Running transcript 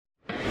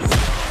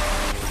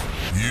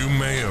You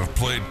may have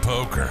played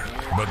poker,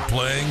 but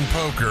playing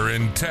poker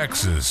in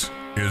Texas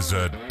is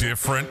a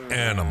different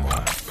animal.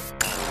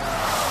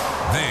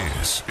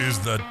 This is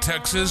the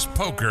Texas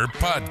Poker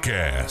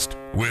Podcast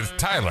with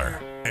Tyler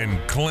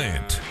and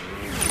Clint.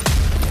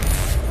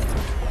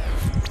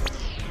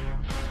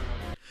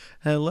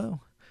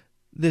 Hello,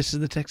 this is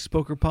the Texas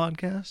Poker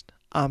Podcast.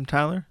 I'm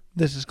Tyler.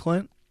 This is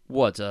Clint.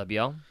 What's up,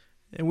 y'all?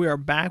 And we are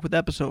back with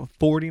episode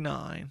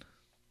 49.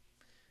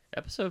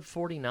 Episode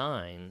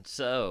 49.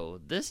 So,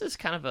 this is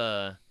kind of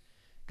going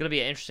to be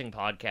an interesting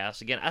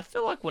podcast. Again, I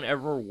feel like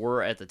whenever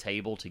we're at the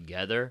table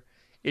together,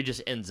 it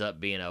just ends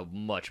up being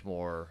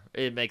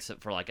it makes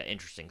it for like an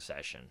interesting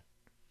session.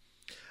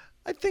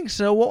 I think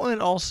so. Well, and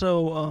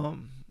also,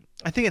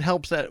 I think it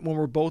helps that when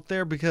we're both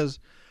there because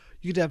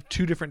you could have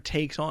two different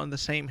takes on the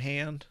same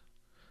hand.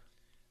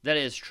 That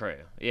is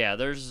true. Yeah,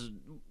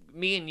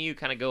 me and you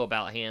kind of go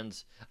about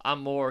hands. I'm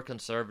more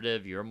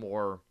conservative. You're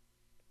more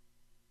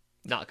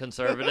not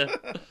conservative.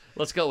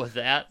 Let's go with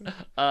that.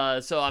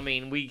 So I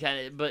mean,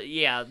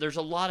 there's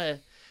a lot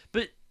of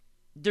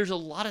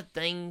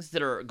things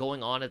that are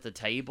going on at the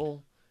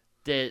table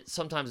that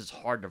sometimes it's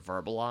hard to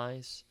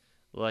verbalize.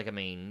 Like, I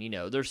mean,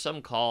 there's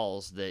some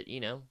calls that,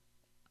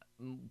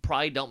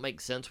 probably don't make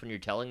sense when you're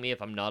telling me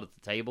if I'm not at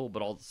the table,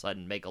 but all of a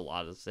sudden make a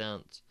lot of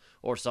sense.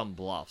 Or some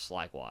bluffs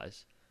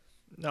likewise.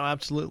 No,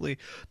 absolutely.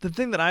 The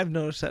thing that I've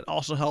noticed that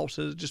also helps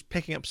is just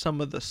picking up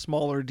some of the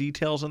smaller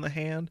details in the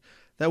hand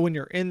that when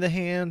you're in the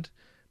hand,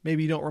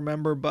 maybe you don't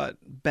remember, but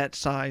bet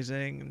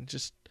sizing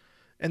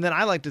and then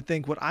I like to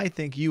think what I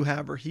think you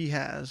have or he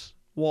has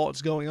while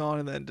it's going on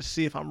and then to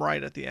see if I'm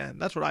right at the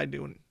end. That's what I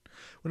do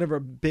whenever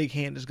a big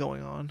hand is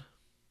going on.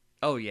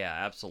 Oh, yeah,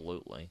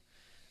 absolutely.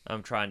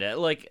 I'm trying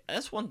to,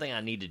 that's one thing I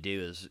need to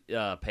do is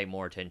pay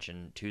more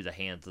attention to the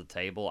hands of the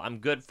table. I'm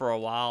good for a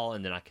while,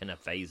 and then I kind of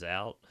phase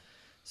out.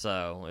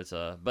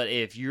 So, but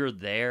if you're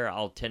there,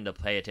 I'll tend to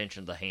pay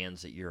attention to the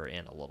hands that you're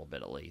in a little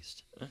bit at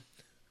least.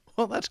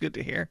 Well, that's good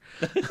to hear.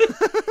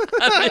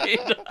 I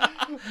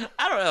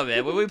don't know,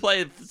 man. When we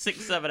play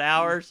 6-7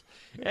 hours,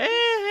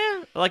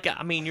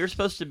 you're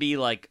supposed to be,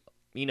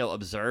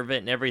 observant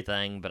and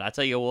everything, but I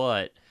tell you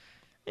what,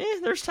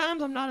 there's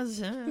times I'm not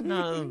as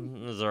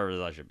observant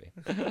as I should be.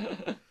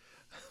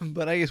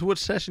 But I guess which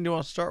session do you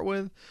want to start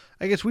with?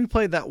 I guess we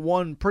played that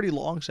one pretty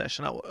long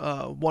session at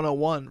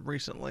 101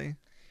 recently.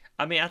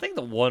 I mean, I think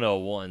the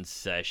 101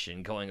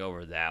 session, going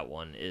over that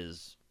one,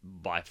 is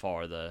by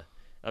far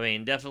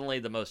definitely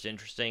the most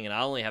interesting, and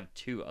I only have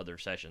 2 other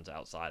sessions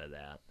outside of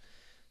that.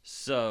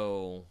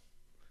 So,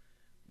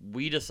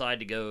 we decided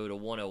to go to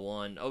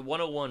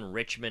 101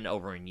 Richmond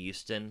over in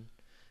Houston.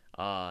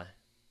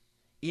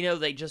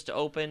 They just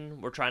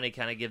opened. We're trying to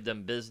kind of give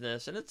them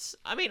business, and I'd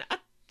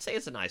say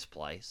it's a nice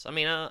place. I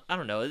mean, I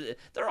don't know.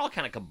 They're all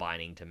kind of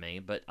combining to me,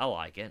 but I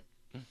like it.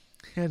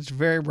 It's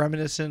very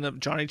reminiscent of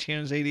Johnny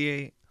Chan's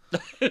 88.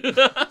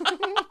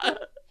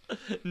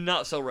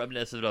 Not so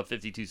reminiscent of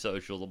 52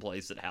 Social, the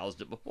place that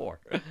housed it before.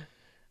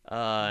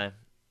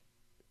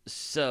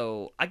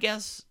 So, I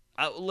guess,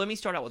 let me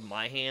start out with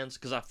my hands,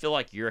 because I feel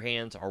like your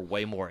hands are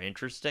way more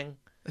interesting.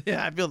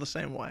 Yeah, I feel the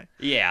same way.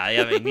 Yeah,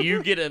 I mean,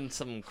 you get in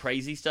some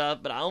crazy stuff,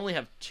 but I only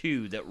have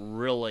 2 that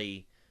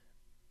really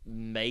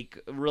make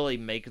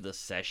the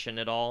session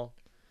at all.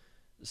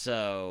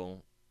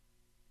 So,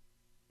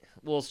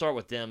 we'll start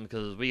with them,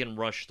 because we can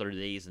rush through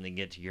these and then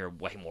get to your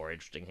way more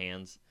interesting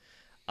hands.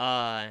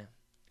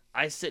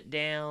 I sit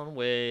down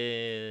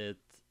with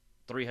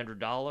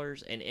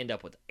 $300 and end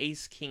up with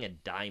Ace King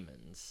of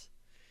Diamonds.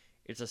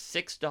 It's a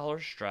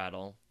 $6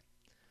 straddle.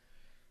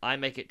 I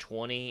make it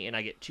 20 and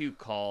I get 2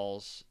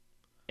 calls,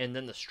 and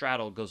then the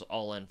straddle goes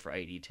all in for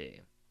 82.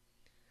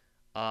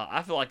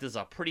 I feel like this is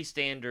a pretty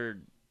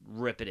standard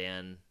rip it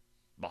in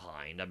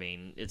behind. I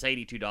mean, it's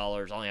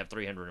 $82. I only have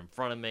 $300 in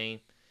front of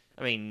me.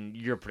 I mean,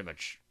 you're pretty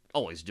much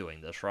always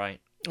doing this,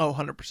 right? Oh,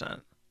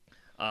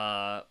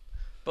 100%.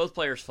 Both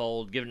players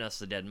fold, giving us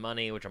the dead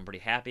money, which I'm pretty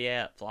happy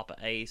at. Flop a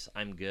ace,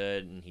 I'm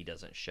good, and he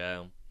doesn't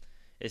show.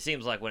 It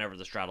seems like whenever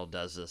the straddle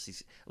does this,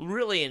 he's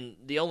really, and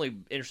the only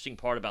interesting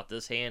part about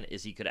this hand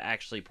is he could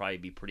actually probably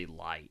be pretty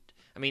light.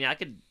 I mean, I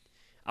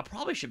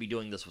probably should be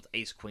doing this with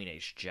ace, queen,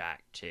 ace,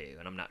 jack, too,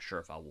 and I'm not sure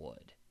if I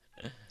would.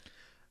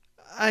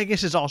 I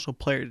guess it's also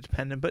player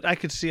dependent, but I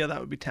could see how that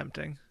would be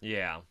tempting.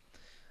 Yeah.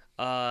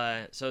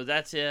 So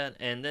that's it,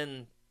 and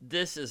then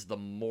this is the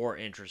more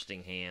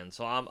interesting hand.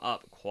 So I'm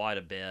up quite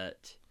a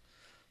bit,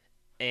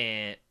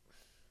 and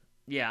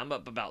yeah, I'm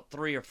up about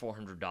 $300 or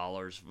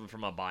 $400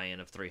 from a buy-in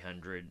of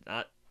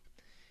 $300,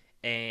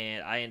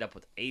 and I end up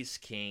with Ace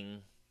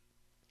King.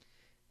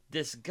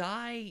 This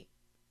guy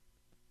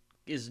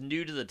is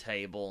new to the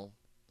table,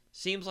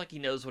 seems like he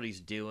knows what he's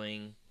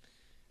doing,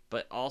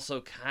 but also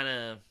kind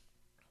of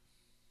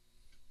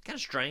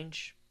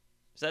strange.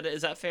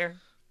 Is that fair?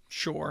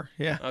 Sure.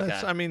 Yeah.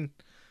 Okay.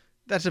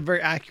 That's a very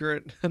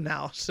accurate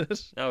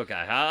analysis. Okay.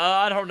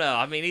 I don't know.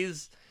 I mean,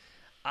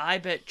 I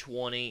bet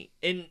 20,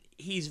 and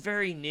he's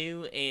very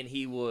new, and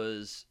he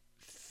was,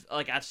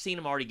 I've seen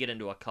him already get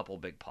into a couple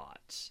big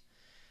pots.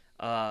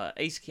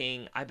 Ace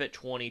King, I bet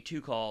 20,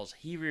 2 calls.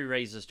 He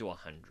re-raises to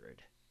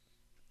 100.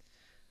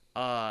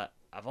 I've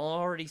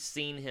already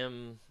seen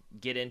him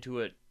get into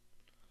it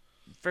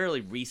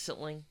fairly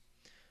recently,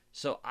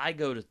 so I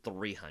go to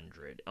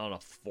 300 on a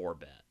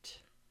 4-bet.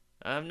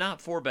 I'm not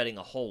 4-betting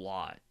a whole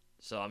lot,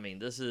 so I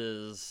mean,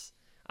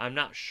 I'm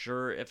not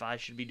sure if I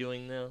should be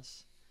doing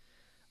this.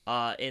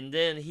 And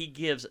then he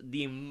gives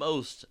the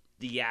most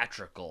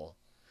theatrical.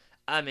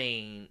 I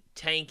mean,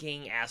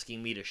 tanking,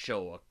 asking me to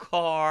show a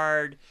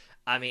card.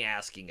 I mean,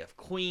 asking if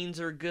queens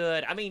are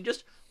good. I mean,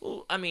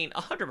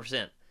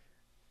 100%.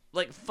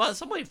 Like,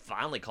 somebody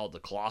finally called the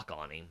clock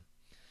on him.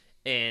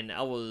 And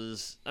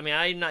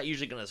I'm not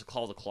usually going to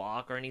call the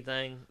clock or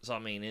anything. So,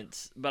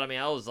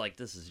 I was like,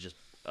 this is just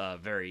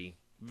very,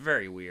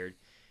 very weird.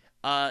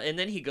 And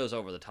then he goes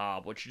over the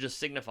top, which just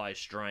signifies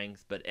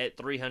strength. But at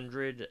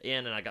 300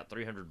 in, and I got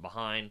 300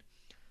 behind,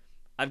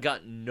 I've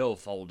got no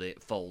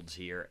folds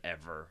here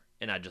ever.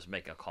 And I just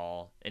make a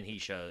call, and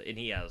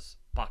he has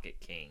pocket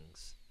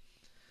kings.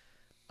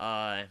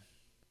 I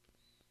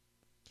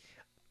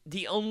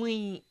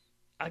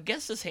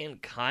guess this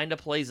hand kind of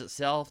plays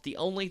itself. The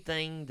only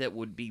thing that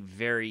would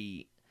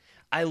be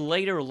I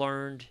later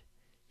learned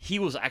he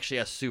was actually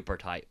a super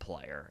tight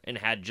player and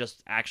had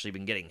just actually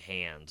been getting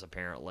hands,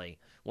 apparently,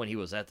 when he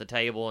was at the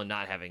table and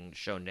not having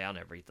shown down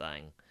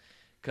everything.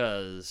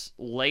 Because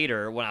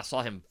later, when I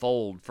saw him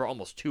fold for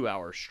almost 2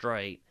 hours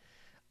straight,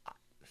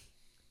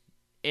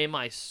 am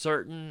I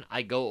certain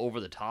I go over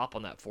the top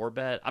on that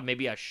 4-bet?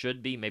 Maybe I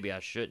should be, maybe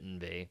I shouldn't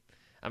be.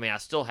 I mean, I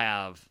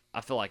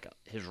feel like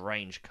his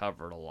range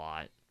covered a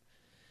lot.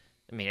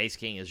 I mean, Ace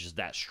King is just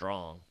that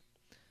strong.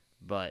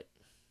 But,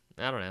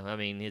 I don't know. I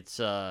mean,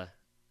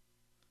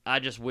 I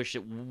just wish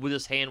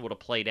this hand would have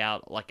played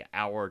out like an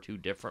hour or two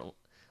different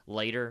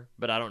later,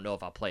 but I don't know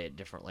if I play it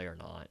differently or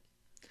not.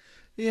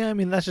 Yeah, I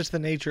mean, that's just the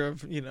nature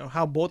of,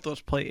 how both of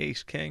us play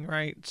Ace King,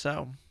 right?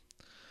 So,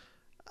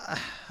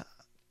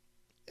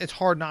 it's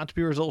hard not to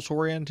be results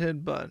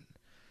oriented, but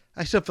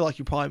I still feel like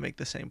you probably make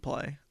the same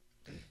play.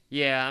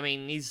 Yeah, I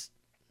mean,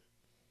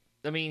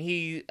 a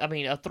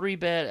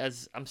 3-bet,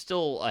 as I'm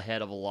still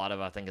ahead of a lot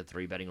of, I think, a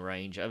 3-betting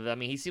range. I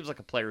mean, he seems like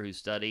a player who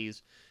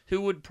studies,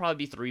 who would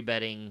probably be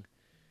 3-betting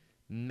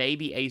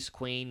maybe ace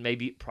queen,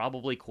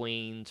 probably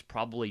queens,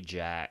 probably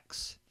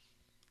jacks.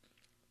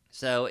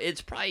 So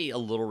it's probably a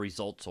little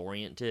results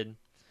oriented.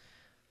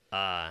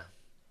 But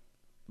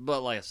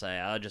like I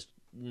say,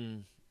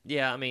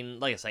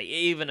 like I say,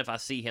 even if I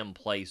see him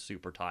play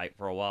super tight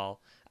for a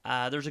while,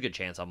 there's a good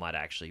chance I might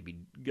actually be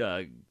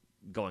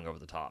going over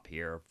the top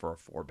here for a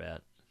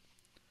 4-bet.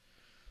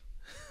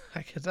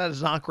 I guess that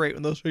is not great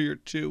when those are your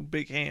two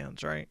big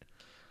hands, right?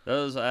 That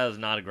was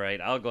not great.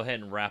 I'll go ahead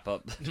and wrap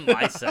up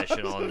my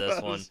session on this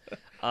one.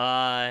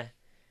 I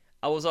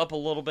was up a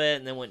little bit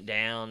and then went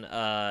down.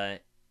 I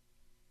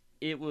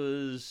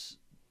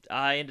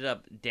ended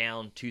up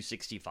down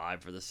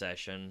 265 for the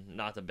session.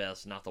 Not the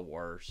best, not the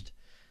worst.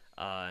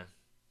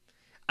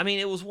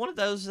 It was one of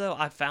those, though,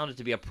 I found it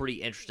to be a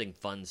pretty interesting,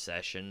 fun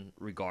session,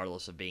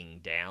 regardless of being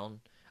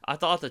down. I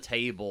thought the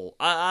table...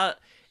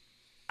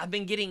 I've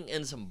been getting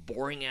in some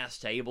boring-ass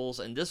tables,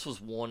 and this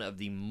was one of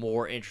the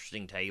more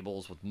interesting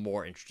tables with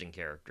more interesting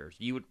characters.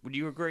 Would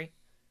you agree?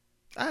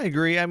 I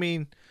agree. I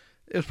mean,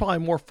 it was probably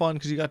more fun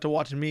because you got to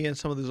watch me and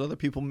some of those other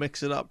people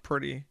mix it up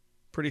pretty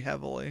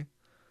heavily.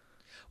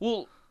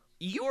 Well,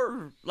 you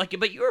were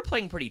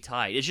playing pretty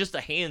tight. It's just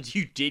the hands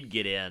you did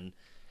get in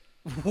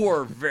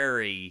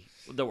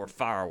there were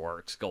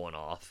fireworks going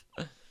off.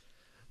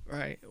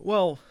 Right.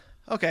 Well,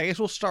 okay, I guess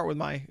we'll start with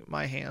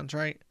my hands,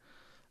 right?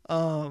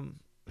 I'm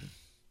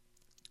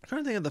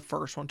trying to think of the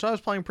first one. So I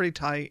was playing pretty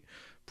tight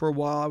for a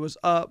while. I was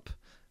up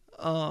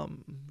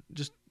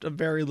just a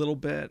very little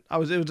bit. I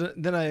was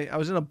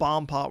in a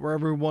bomb pot where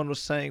everyone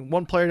was saying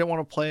one player didn't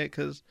want to play it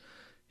because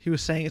he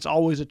was saying it's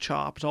always a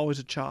chop. It's always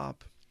a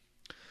chop.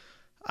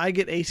 I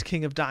get Ace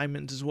King of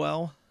Diamonds as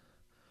well.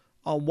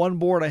 On one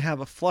board I have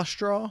a flush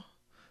draw.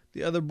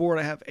 The other board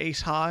I have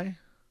ace high.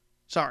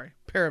 Sorry,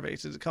 pair of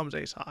aces. It comes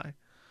ace high.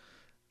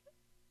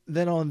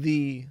 Then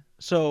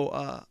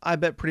I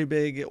bet pretty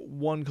big at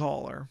one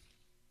caller.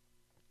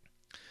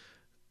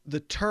 The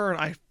turn,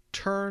 I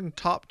turn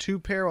top 2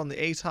 pair on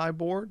the ace high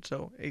board,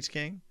 so ace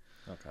king.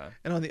 Okay.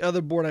 And on the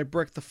other board I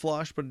brick the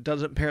flush, but it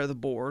doesn't pair the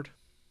board.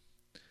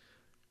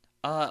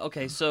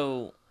 Okay,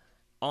 so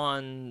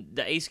on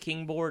the ace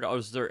king board,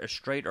 is there a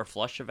straight or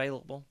flush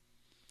available?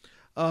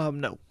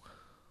 No.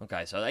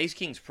 Okay, so the ace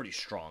king's pretty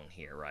strong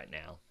here right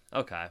now.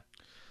 Okay.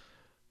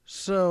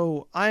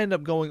 So I end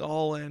up going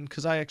all in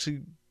because I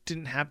actually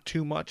didn't have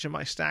too much in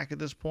my stack at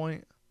this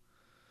point.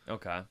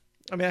 Okay.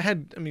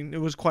 It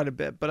was quite a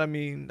bit, but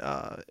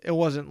it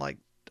wasn't like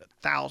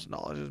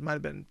 $1,000. It might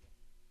have been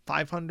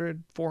 $500,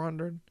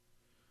 $400.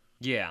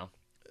 Yeah.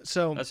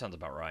 So that sounds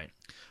about right.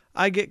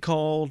 I get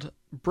called,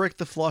 brick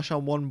the flush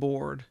on one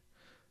board.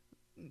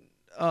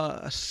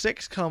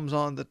 6 comes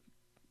on the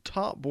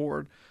top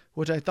board,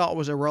 which I thought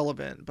was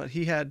irrelevant, but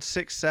he had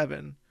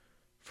 6-7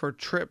 for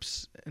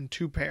trips and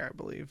 2 pair, I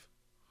believe.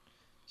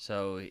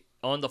 So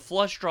On the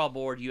flush draw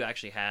board, he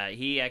actually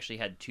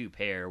had 2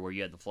 pair where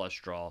you had the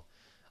flush draw.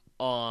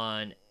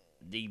 On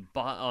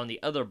the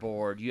other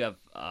board, you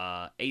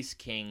have ace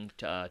king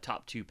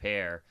top 2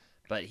 pair,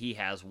 but he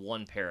has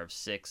 1 pair of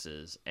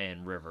 6s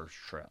and rivers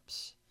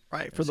trips.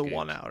 Right, for the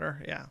one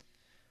outer, yeah.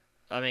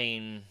 I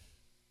mean,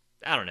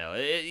 I don't know.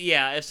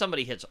 If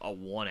somebody hits a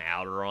 1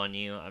 outer on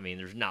you, I mean,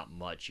 there's not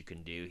much you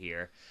can do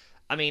here.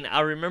 I mean, I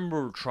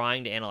remember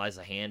trying to analyze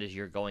the hand as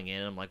you're going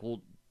in. I'm like,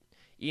 well,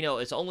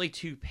 it's only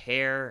 2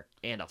 pair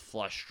and a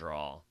flush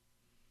draw.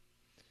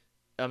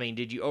 I mean,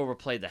 did you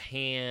overplay the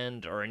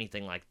hand or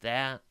anything like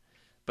that?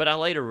 But I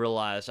later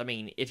realized, I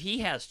mean, if he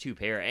has 2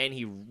 pair and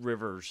he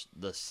rivers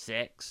the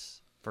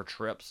 6 for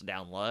trips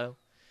down low,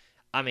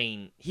 I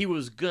mean, he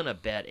was gonna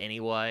bet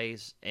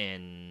anyways,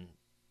 and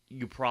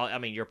you're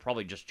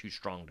probably just too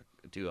strong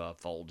to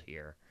fold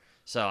here.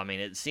 So I mean,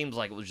 it seems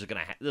like it was just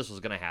this was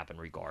gonna happen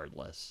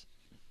regardless.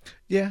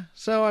 Yeah,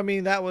 so I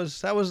mean that was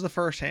the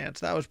first hand.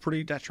 So that was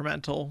pretty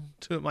detrimental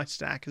to my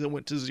stack because it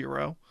went to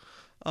 0.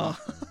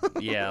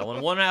 Yeah, when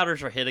 1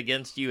 outers are hit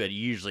against you, it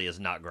usually is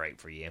not great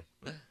for you.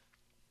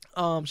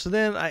 So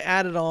then I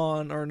added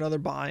on or another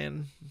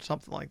buy-in,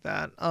 something like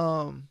that.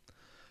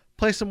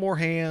 Play some more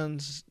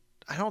hands.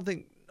 I don't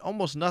think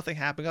almost nothing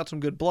happened. Got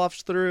some good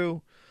bluffs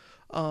through.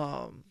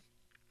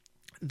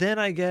 Then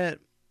I get,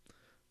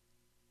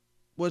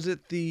 was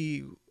it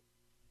the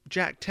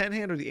Jack 10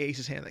 hand or the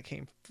aces hand that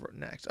came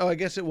next? Oh, I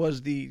guess it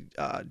was the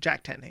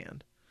Jack 10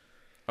 hand.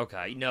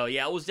 Okay, no,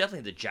 yeah, it was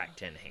definitely the Jack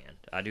 10 hand.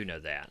 I do know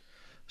that.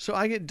 So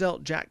I get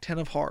dealt Jack 10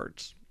 of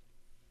hearts.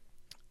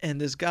 And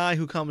this guy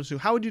who comes to,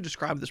 how would you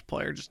describe this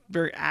player? Just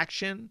very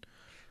action.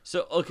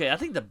 So, okay, I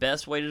think the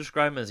best way to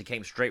describe him is he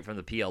came straight from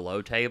the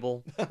PLO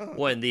table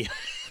when the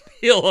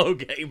PLO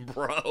game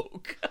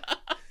broke.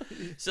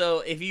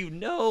 So if you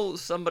know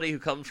somebody who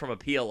comes from a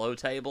PLO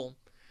table,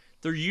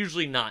 they're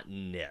usually not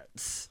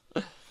nits.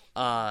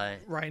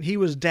 Right, he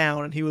was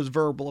down and he was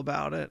verbal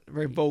about it,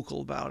 very vocal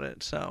about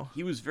it. So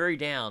he was very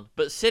down,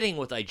 but sitting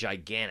with a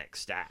gigantic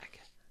stack.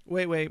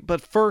 Wait.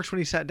 But first, when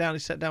he sat down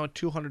with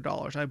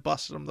 $200. I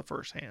busted him the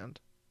first hand.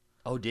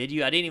 Oh, did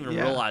you? I didn't even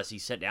realize he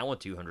sat down with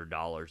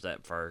 $200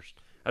 that first.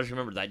 I just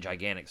remember that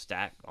gigantic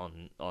stack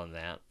on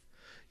that.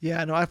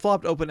 Yeah, no, I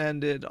flopped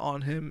open-ended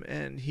on him,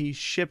 and he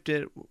shipped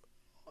it,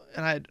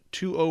 and I had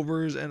 2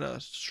 overs and a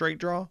straight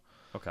draw.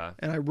 Okay.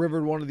 And I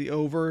rivered one of the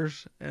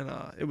overs, and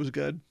it was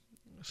good.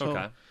 So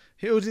okay.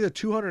 It was either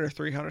 200 or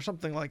 300,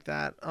 something like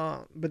that.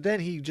 But then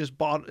he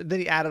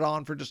added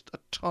on for just a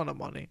ton of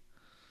money.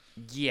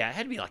 Yeah, it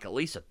had to be like at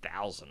least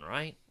 1,000,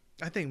 right?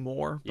 I think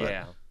more. But...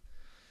 yeah.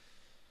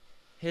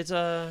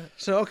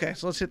 So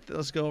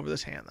let's go over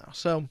this hand though.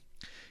 So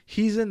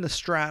he's in the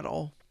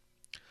straddle.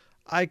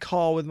 I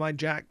call with my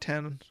Jack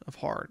 10 of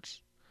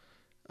hearts.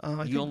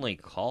 Only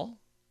call?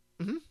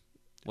 Mm-hmm.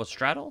 What,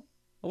 straddle?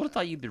 I would have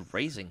thought you'd been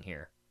raising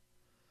here.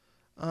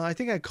 I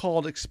think I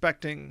called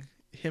expecting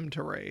him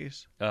to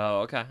raise. Oh,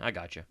 okay. I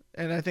got you.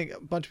 And I think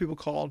a bunch of people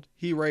called.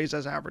 He raised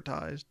as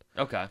advertised.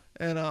 Okay.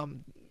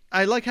 And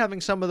I like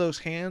having some of those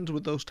hands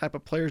with those type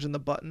of players in the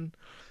button.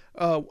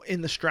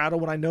 In the straddle,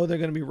 when I know they're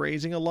going to be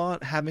raising a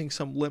lot, having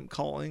some limp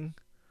calling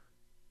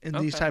in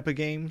these type of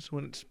games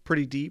when it's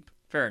pretty deep.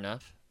 Fair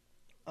enough.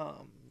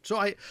 So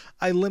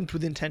I limped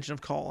with the intention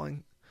of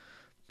calling.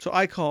 So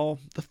I call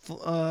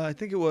I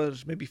think it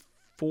was maybe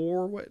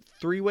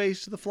 3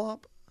 ways to the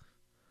flop.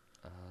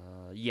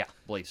 Yeah,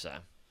 believe so.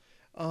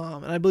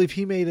 And I believe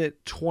he made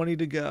it 20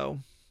 to go.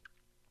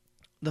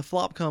 The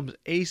flop comes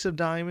ace of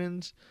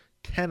diamonds,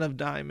 10 of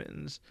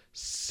diamonds,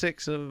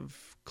 6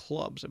 of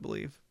clubs, I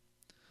believe.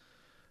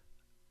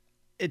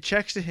 It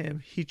checks to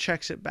him. He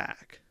checks it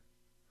back.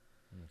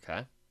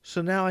 Okay.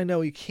 So now I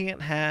know he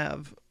can't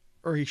have,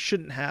 or he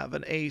shouldn't have,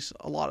 an ace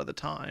a lot of the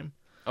time.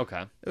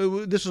 Okay.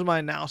 This was my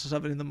analysis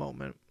of it in the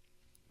moment,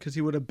 because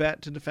he would have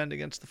bet to defend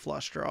against the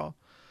flush draw.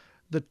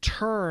 The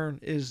turn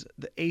is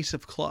the ace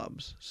of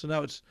clubs. So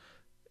now it's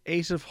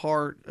ace of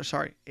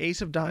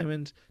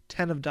diamonds,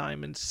 10 of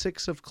diamonds,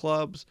 6 of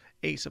clubs,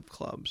 ace of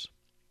clubs.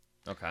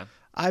 Okay.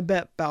 I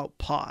bet about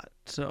pot,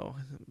 so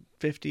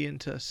 50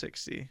 into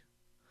 60.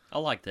 I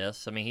like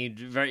this. I mean,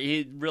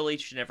 he really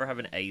should never have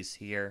an ace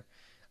here.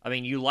 I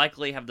mean, you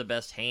likely have the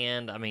best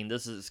hand. I mean,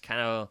 this is kind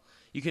of,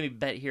 you can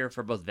bet here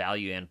for both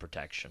value and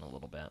protection a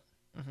little bit.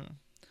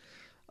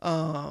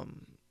 Mm-hmm.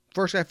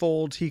 First guy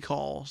folds, he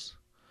calls.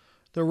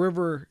 The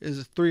river is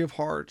a 3 of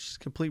hearts,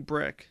 complete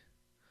brick.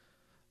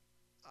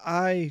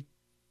 Did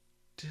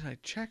I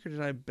check or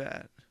did I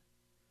bet?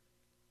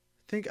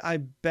 I think I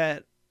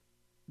bet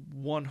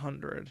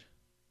 100.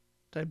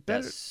 Did I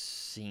bet? That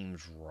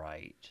seems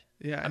right.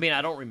 Yeah. I mean,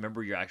 I don't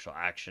remember your actual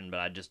action, but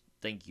I just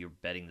think you're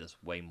betting this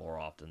way more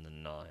often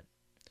than not.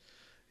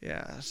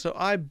 Yeah. So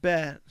I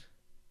bet,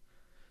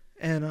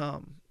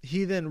 and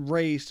he then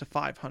raised to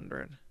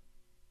 500.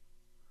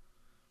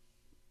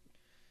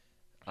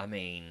 I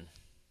mean,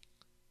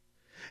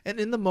 and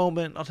in the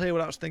moment, I'll tell you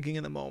what I was thinking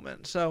in the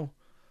moment. So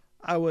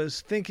I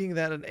was thinking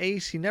that an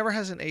ace, he never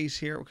has an ace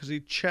here because he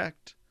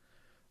checked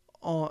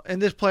on,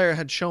 and this player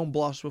had shown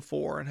bluffs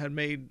before and had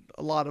made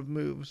a lot of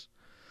moves.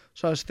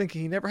 So I was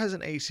thinking he never has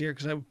an ace here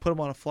because I would put him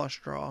on a flush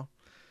draw.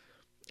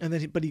 And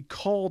then but he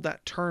called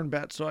that turn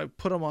bet, so I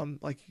put him on,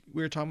 like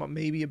we were talking about,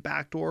 maybe a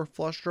backdoor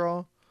flush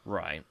draw.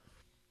 Right.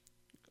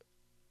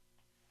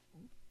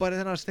 But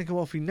then I was thinking,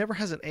 well, if he never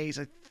has an ace,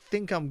 I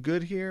think I'm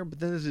good here. But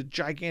then there's a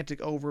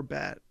gigantic over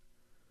bet.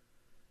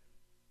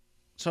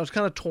 So I was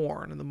kind of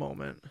torn in the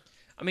moment.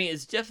 I mean,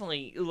 it's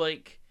definitely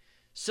like,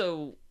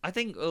 so I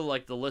think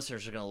like the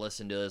listeners are going to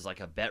listen to it as like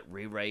a bet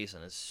re-raise,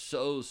 and it's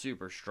so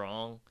super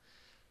strong.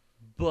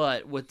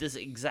 But with this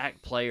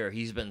exact player,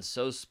 he's been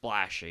so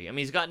splashy. I mean,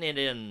 he's gotten it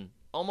in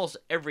almost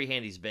every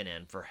hand he's been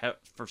in for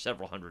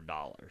several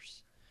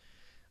 $100s.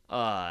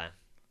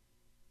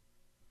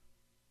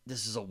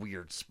 This is a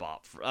weird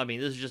spot.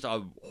 This is just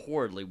a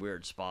horridly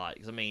weird spot.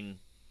 Because, I mean,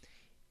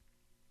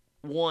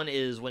 one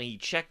is when he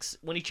checks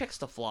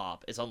the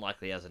flop, it's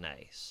unlikely he has an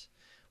ace.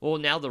 Well,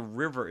 now the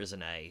river is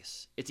an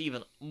ace. It's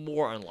even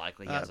more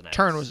unlikely he has an ace.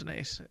 Turn was an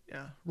ace.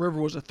 Yeah.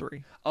 River was a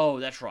 3. Oh,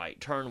 that's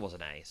right. Turn was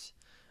an ace.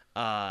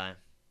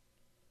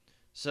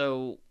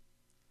 So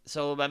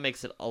that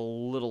makes it a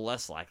little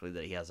less likely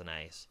that he has an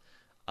ace.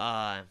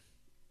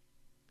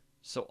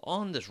 So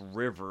on this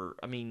river,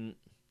 I mean,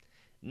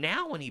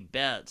 now when he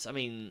bets, I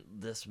mean,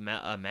 this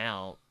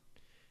amount,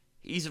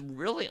 he's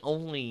really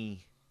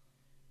only,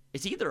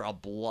 it's either a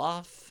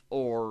bluff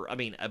or, I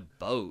mean, a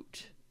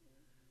boat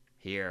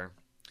here.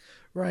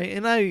 Right.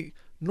 And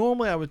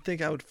normally I would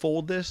think I would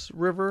fold this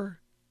river,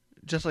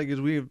 just like as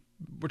we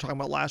were talking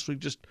about last week,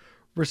 just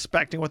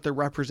respecting what they're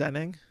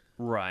representing.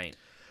 Right.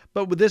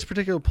 But with this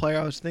particular player,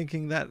 I was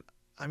thinking that,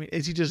 I mean,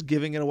 is he just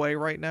giving it away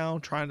right now,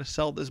 trying to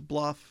sell this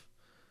bluff?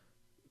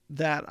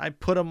 That I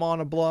put him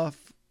on a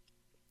bluff,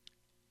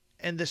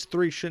 and this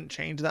 3 shouldn't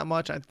change that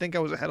much. I think I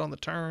was ahead on the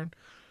turn.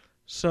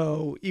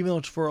 So even though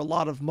it's for a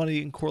lot of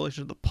money in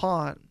correlation to the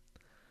pot,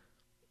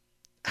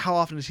 how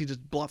often is he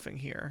just bluffing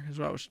here, is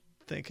what I was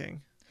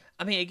thinking.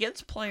 I mean,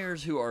 against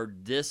players who are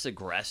this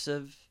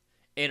aggressive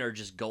and are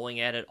just going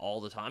at it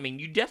all the time, I mean,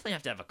 you definitely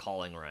have to have a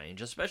calling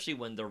range, especially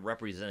when they're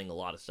representing a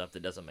lot of stuff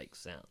that doesn't make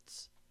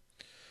sense.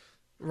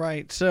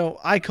 Right. So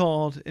I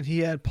called, and he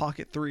had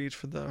pocket 3s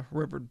for the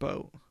rivered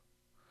boat.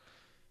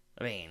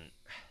 I mean,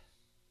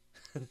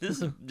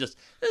 this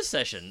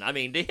session, I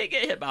mean, they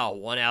get hit by a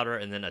 1-outer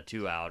and then a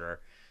 2-outer.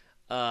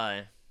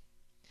 I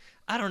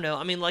don't know.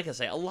 I mean, like I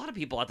say, a lot of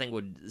people I think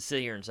would sit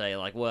here and say,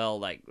 like, well,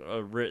 like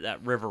that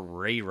river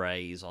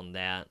re-raise on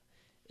that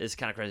is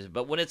kind of crazy.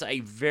 But when it's a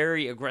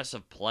very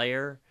aggressive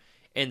player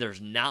and there's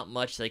not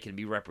much they can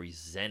be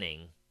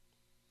representing,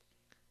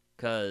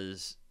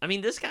 because, I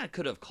mean, this guy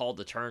could have called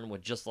the turn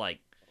with just like,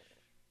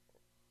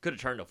 could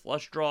have turned a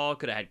flush draw,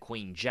 could have had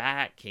queen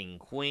jack, king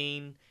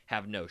queen,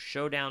 have no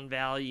showdown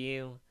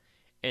value,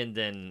 and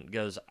then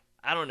goes,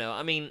 I don't know.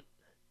 I mean,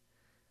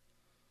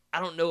 I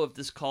don't know if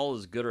this call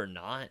is good or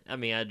not. I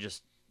mean,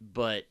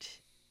 but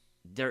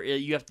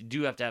you have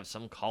to have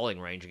some calling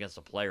range against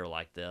a player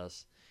like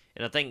this.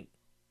 And I think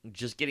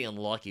just getting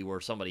unlucky where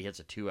somebody hits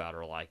a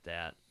 2-outer like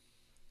that.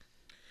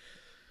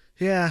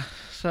 Yeah,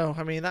 so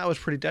I mean that was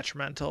pretty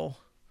detrimental.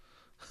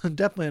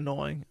 Definitely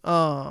annoying.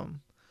 But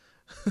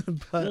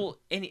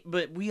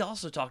we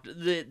also talked,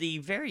 the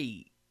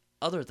very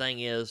other thing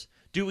is,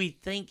 do we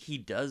think he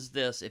does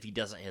this if he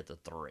doesn't hit the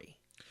 3?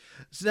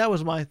 So that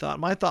was my thought.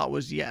 My thought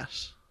was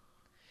yes.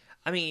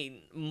 I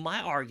mean,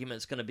 my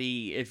argument's going to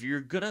be, if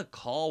you're going to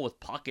call with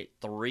pocket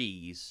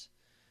 3s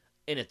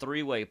in a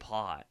 3-way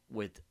pot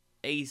with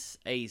ace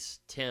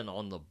 10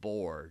 on the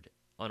board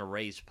on a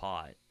raised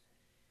pot,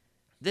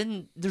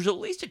 then there's at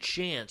least a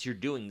chance you're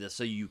doing this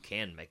so you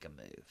can make a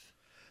move.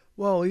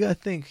 Well, you got to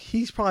think,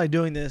 he's probably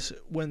doing this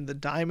when the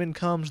diamond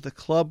comes, the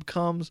club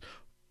comes,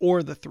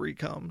 or the 3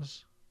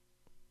 comes.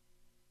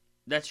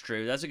 That's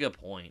true. That's a good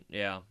point.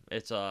 Yeah.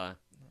 It's,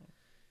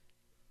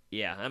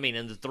 yeah, I mean,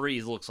 and the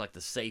 3s looks like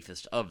the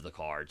safest of the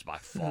cards by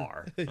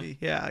far.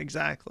 Yeah,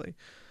 exactly.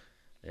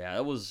 Yeah,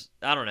 it was,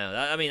 I don't know.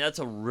 I mean, that's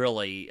a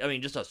really, I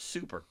mean, just a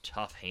super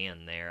tough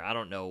hand there. I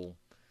don't know.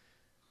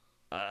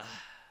 I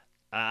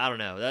don't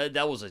know.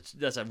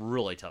 That's a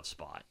really tough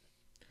spot.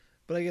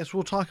 But I guess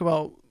we'll talk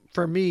about,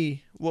 for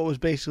me, what was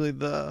basically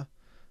the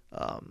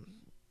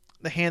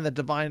hand that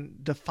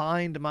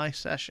defined my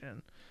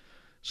session.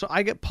 So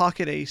I get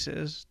pocket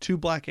aces, 2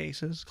 black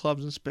aces,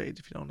 clubs and spades,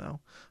 if you don't know.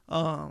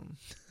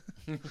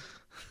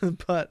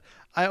 But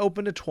I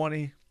opened a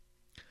 20.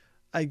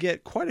 I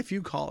get quite a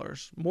few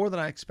callers, more than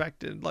I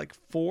expected, like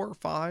 4 or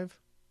 5.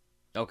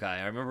 Okay,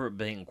 I remember it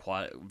being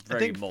quite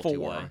very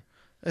multi-way. 4.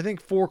 I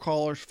think 4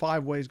 callers,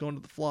 5 ways going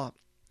to the flop.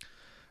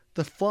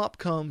 The flop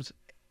comes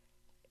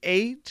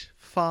 8,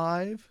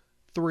 5,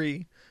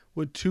 3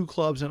 with 2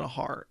 clubs and a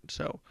heart.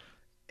 So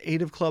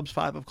 8 of clubs,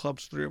 5 of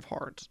clubs, 3 of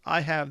hearts.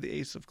 I have the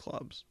ace of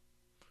clubs.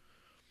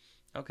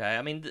 Okay,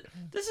 I mean,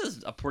 this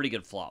is a pretty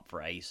good flop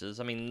for aces.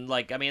 I mean,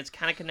 it's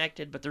kind of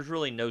connected, but there's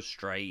really no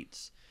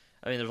straights.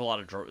 I mean,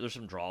 there's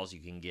some draws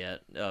you can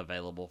get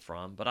available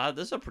from, but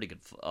this is a pretty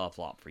good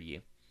flop for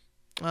you.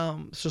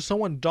 So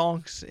someone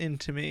donks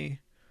into me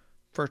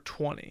for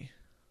 20.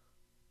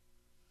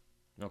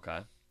 Okay.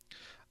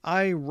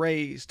 I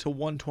raise to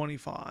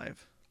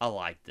 125. I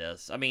like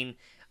this. I mean,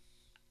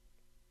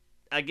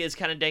 I guess it's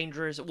kind of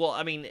dangerous. Well,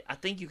 I mean, I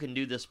think you can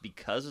do this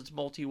because it's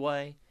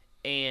multi-way,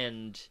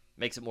 and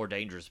makes it more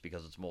dangerous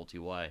because it's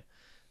multi-way.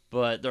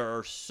 But there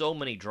are so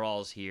many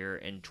draws here,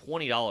 and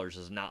 $20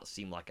 does not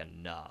seem like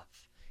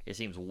enough. It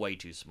seems way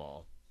too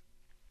small.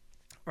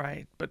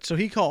 Right. But so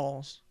he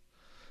calls.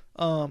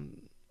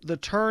 The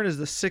turn is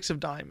the 6 of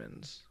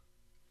diamonds.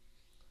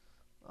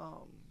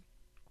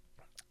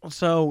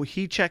 So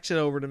he checks it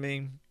over to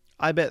me.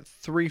 I bet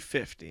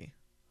 $350.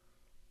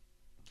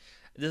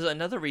 There's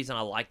another reason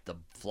I like the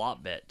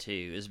flop bet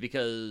too, is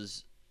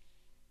because,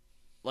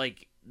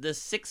 like, the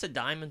 6 of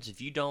diamonds,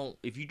 if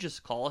you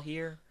just call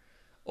here,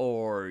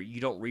 or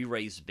you don't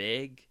re-raise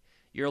big,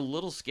 you're a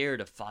little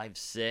scared of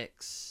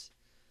 5-6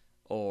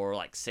 or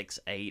like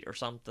 6-8 or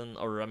something.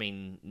 Or I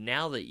mean,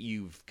 now that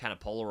you've kind of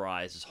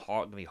polarized, it's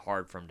gonna be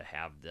hard for him to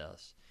have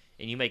this.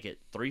 And you make it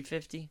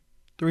 350.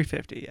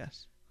 350,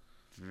 yes.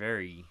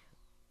 Very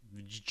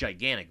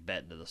gigantic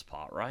bet into this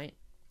pot, right?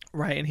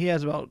 Right, and he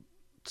has about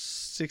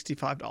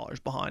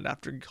 $65 behind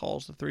after he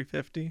calls the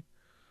 350.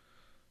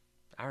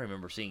 I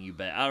remember seeing you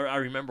bet. I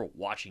remember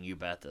watching you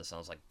bet this. And I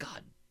was like,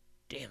 God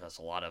damn, that's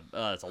a lot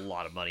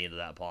of money into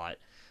that pot.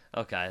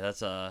 Okay,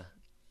 that's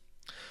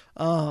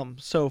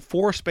So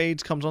 4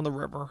 spades comes on the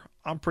river.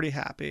 I'm pretty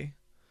happy.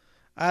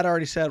 I had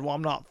already said, well,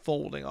 I'm not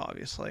folding,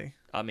 obviously.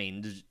 I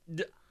mean,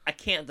 I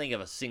can't think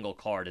of a single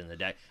card in the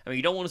deck. I mean,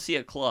 you don't want to see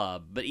a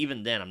club, but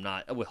even then, I'm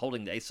not. With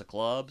holding the ace of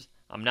clubs,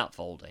 I'm not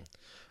folding.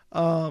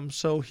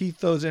 So he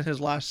throws in his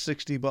last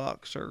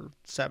 $60 or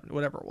 7,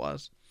 whatever it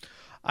was.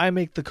 I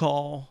make the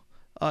call.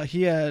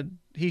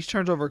 He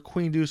turns over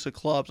queen deuce of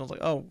clubs. I was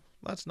like, oh,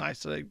 that's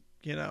nice that I,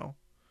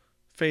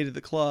 faded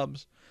the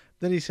clubs.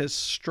 Then he says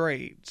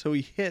straight. So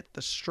he hit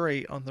the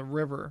straight on the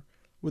river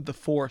with the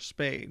 4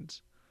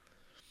 spades.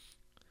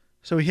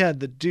 So he had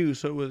the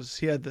deuce. So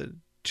he had the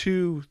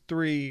 2,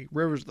 3,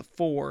 rivers the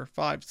 4,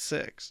 5,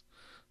 6.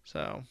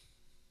 So.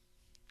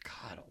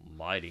 God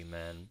almighty,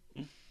 man.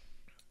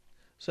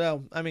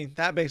 So, I mean,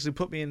 that basically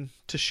put me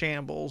into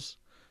shambles.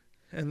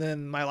 And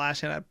then my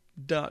last hand, I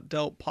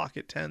dealt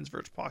pocket 10s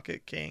versus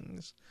pocket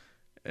kings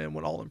and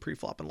went all in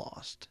pre-flop and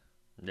lost.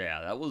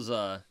 Yeah, that was,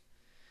 I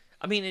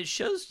mean, it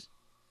shows,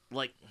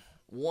 like,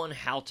 one,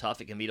 how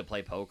tough it can be to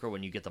play poker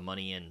when you get the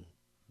money in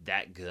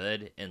that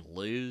good and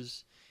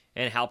lose,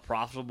 and how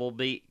profitable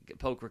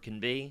poker can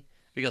be,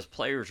 because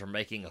players are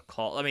making a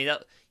call. I mean, you're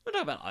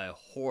talking about a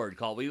horrid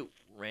call. We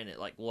ran it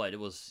like, what? He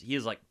was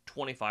like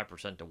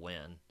 25% to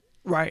win.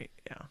 Right,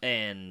 yeah.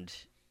 And,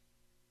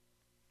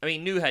 I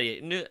mean,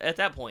 at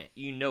that point,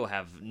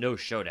 have no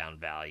showdown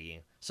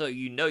value. So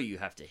you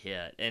have to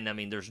hit. And, I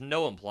mean, there's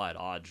no implied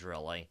odds,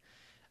 really.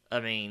 I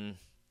mean,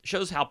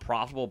 shows how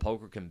profitable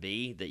poker can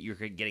be, that you're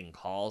getting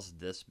calls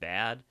this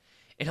bad.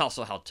 And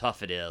also how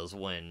tough it is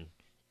when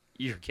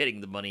you're getting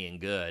the money in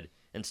good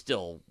and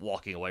still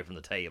walking away from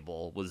the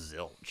table with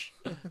zilch.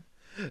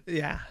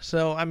 Yeah,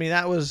 so, I mean,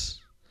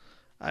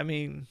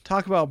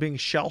 talk about being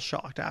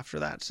shell-shocked after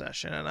that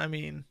session. And, I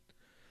mean,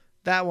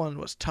 that one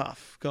was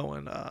tough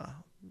going,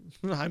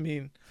 I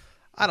mean,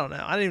 I don't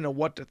know. I didn't even know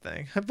what to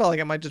think. I felt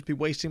like I might just be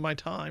wasting my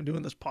time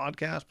doing this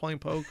podcast, playing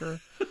poker.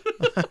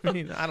 I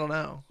mean, I don't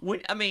know.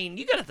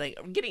 You got to think,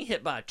 getting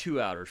hit by a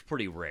 2-outer is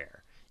pretty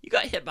rare. You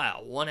got hit by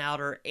a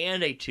 1-outer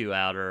and a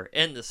 2-outer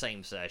in the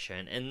same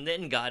session, and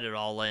then got it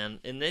all in,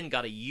 and then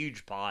got a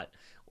huge pot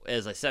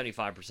as a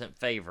 75%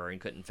 favor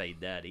and couldn't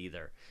fade that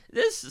either.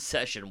 This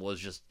session was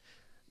just,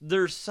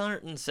 there's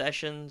certain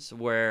sessions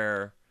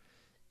where,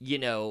 you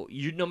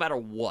no matter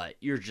what,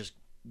 you're just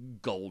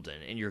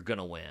golden and you're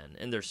gonna win.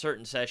 And there's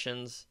certain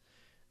sessions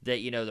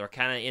that they're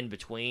kind of in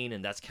between,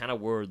 and that's kind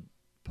of where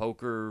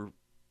poker,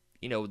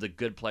 the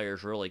good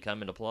players really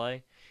come into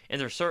play. And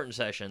there's certain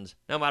sessions,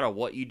 no matter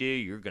what you do,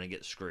 you're gonna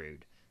get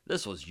screwed.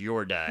 This was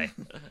your day.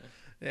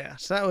 Yeah,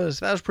 so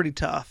that was pretty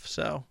tough.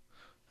 So,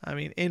 I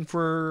mean, in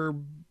for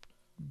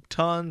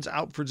tons,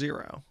 out for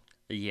 0.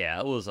 Yeah,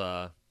 it was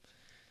it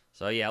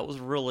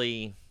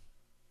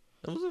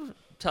was a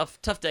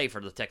tough day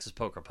for the Texas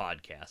Poker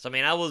Podcast. I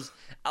mean, I was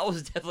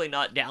definitely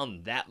not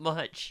down that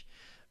much,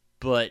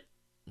 but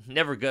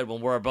never good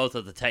when we're both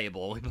at the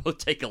table and we both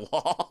take a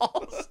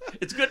loss.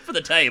 It's good for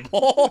the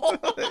table.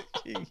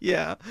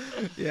 Yeah.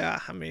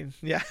 I mean,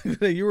 yeah,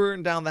 you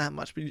weren't down that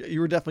much, but you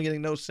were definitely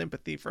getting no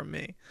sympathy from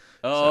me.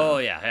 Oh, so.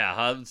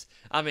 Yeah.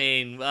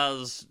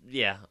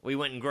 We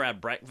went and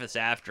grabbed breakfast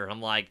after.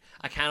 I'm like,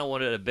 I kind of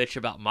wanted to bitch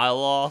about my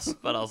loss,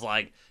 but I was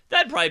like,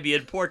 that'd probably be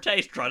in poor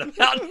taste right about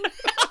now.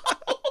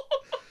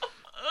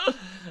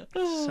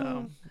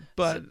 So,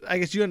 but I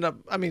guess you end up.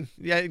 I mean,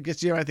 yeah. I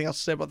guess you have anything else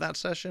to say about that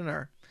session,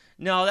 or?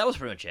 No, that was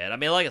pretty much it. I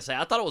mean, like I say,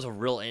 I thought it was a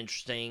real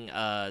interesting.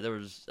 There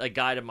was a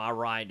guy to my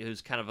right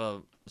who's kind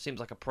of seems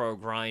like a pro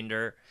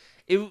grinder.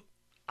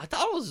 I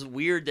thought it was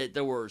weird that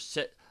there were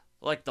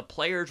the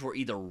players were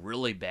either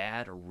really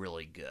bad or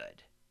really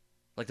good.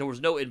 Like there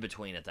was no in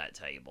between at that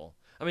table.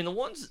 I mean,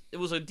 it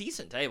was a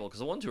decent table because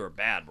the ones who were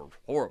bad were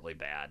horribly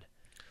bad.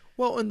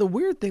 Well, and the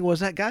weird thing was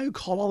that guy who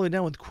called all the way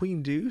down with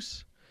Queen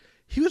Deuce.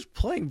 He was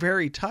playing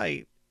very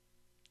tight.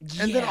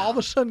 And then all of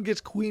Yeah. a sudden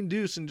gets queen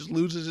deuce and just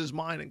loses his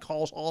mind and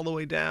calls all the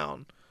way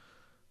down.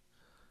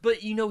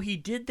 But, you know, he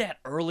did that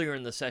earlier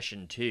in the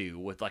session, too,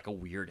 with, like, a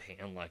weird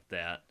hand like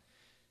that.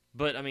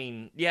 But, I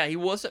mean, yeah, he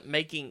wasn't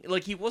making...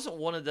 Like, he wasn't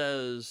one of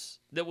those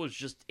that was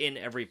just in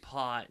every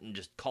pot and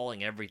just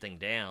calling everything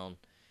down.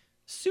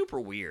 Super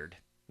weird.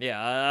 Yeah,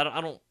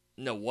 I don't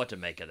know what to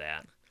make of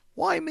that.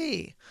 Why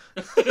me?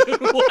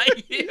 Why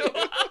you?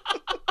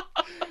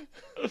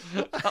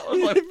 I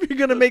was like, If you're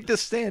gonna make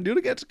this stand, do it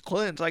against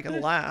Clint so I can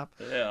laugh.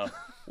 yeah.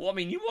 Well, I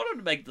mean, you want him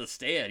to make the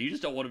stand. You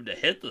just don't want him to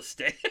hit the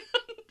stand.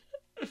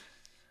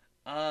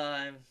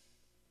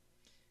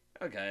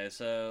 Okay,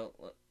 so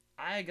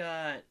I've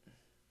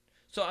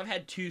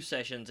had 2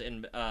 sessions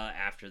in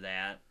after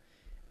that,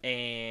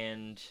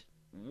 and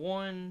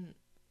one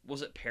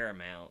was at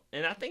Paramount,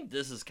 and I think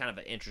this is kind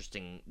of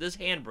this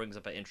hand brings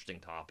up an interesting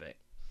topic.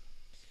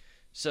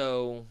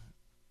 So,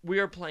 we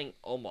are playing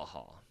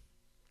Omaha,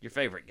 your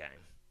favorite game.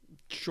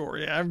 Sure,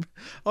 yeah. I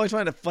always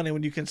find it funny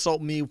when you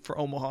consult me for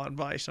Omaha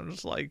advice. I'm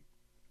just like,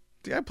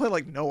 I play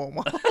like no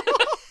Omaha.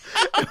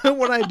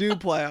 When I do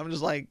play, I'm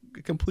just like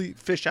a complete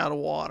fish out of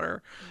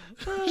water.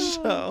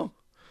 So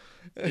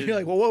you're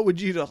like, well, what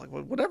would you do? I was like,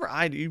 well, whatever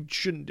I do, you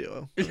shouldn't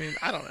do. I mean,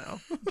 I don't know.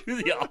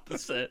 Do the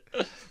opposite.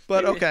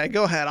 But okay,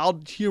 go ahead.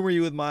 I'll humor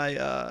you with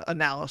my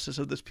analysis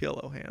of this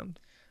PLO hand.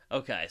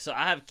 Okay, so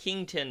I have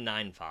King 10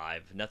 9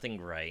 5, nothing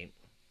great,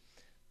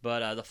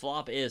 but the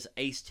flop is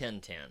Ace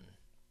 10 10.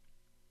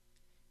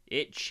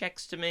 It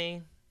checks to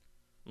me.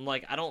 I'm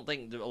like, I don't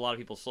think a lot of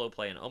people slow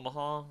play in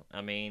Omaha.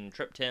 I mean,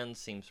 Trip 10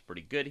 seems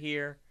pretty good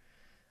here.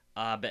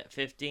 Bet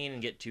 15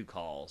 and get 2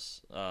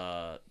 calls.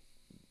 The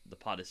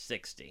pot is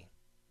 60.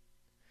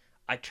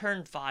 I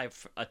turn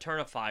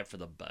a 5 for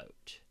the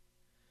boat.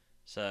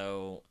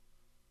 So,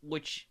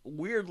 which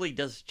weirdly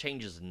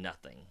changes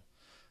nothing.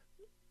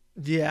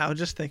 Yeah, I was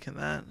just thinking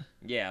that.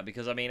 Yeah,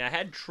 because, I mean, I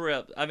had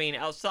Trip. I mean,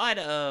 outside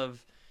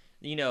of,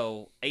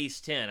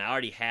 Ace 10, I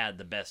already had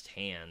the best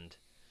hand.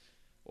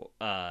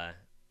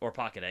 Or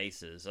pocket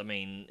aces. I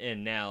mean,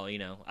 and now,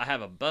 I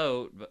have a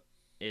boat, but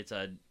it's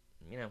a,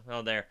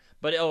 there.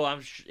 But,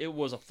 it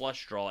was a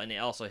flush draw, and it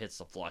also hits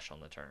the flush on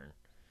the turn.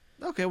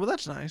 Okay, well,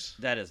 that's nice.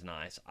 That is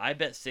nice. I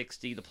bet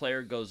 60. The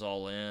player goes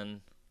all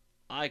in.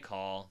 I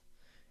call.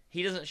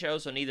 He doesn't show,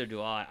 so neither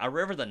do I. I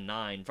river the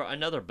 9 for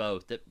another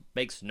boat that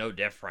makes no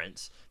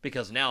difference,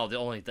 because now the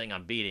only thing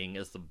I'm beating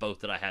is the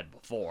boat that I had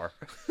before.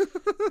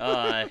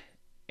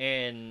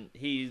 And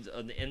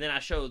then I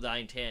show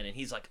 9-10, and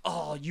he's like,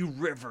 "Oh, you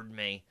rivered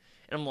me."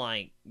 And I'm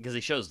like, because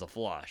he shows the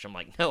flush. I'm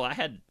like, "No, I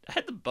had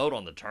the boat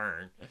on the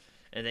turn."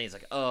 And then he's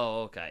like,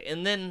 "Oh, okay."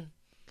 And then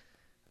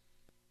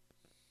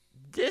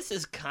this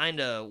is kind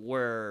of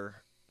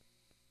where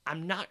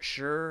I'm not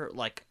sure.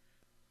 Like,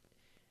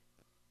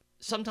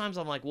 sometimes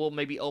I'm like, well,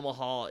 maybe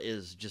Omaha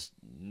is just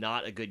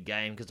not a good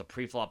game because the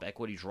preflop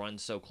equities run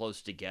so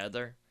close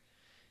together.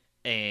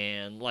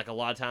 And, like, a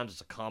lot of times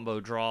it's a combo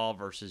draw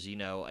versus,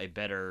 a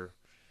better,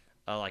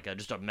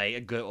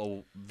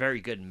 very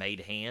good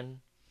made hand.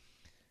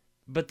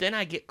 But then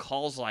I get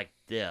calls like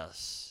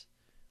this,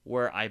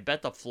 where I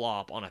bet the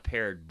flop on a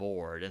paired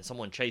board, and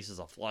someone chases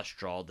a flush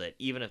draw that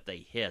even if they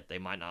hit, they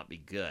might not be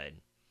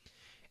good.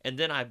 And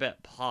then I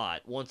bet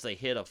pot once they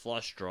hit a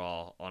flush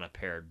draw on a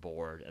paired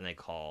board, and they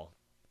call,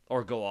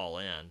 or go all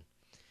in.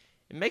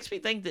 It makes me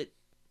think that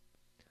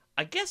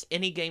I guess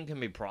any game can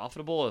be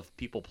profitable if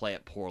people play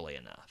it poorly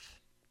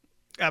enough.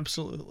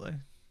 Absolutely.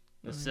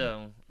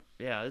 So,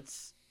 yeah,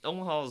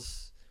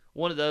 Omaha's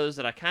one of those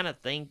that I kind of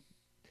think,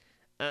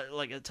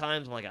 like, at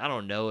times I'm like, I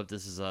don't know if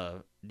this is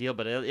a deal,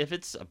 but if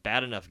it's a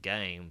bad enough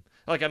game,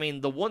 like, I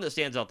mean, the one that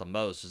stands out the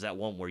most is that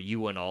one where you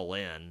went all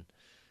in,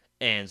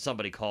 and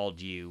somebody called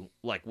you,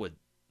 like, with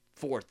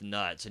 4th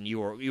nuts, and you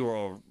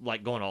were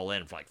like going all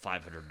in for like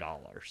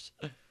 $500.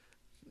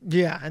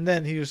 Yeah, and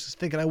then he was just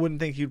thinking I wouldn't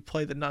think you'd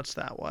play the nuts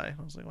that way.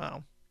 I was like,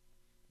 wow.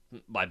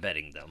 By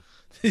betting them.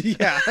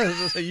 Yeah, I was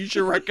gonna say, you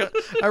should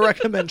I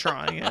recommend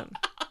trying it.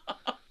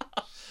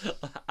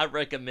 I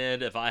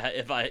recommend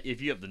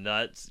if you have the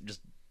nuts, just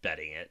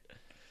betting it.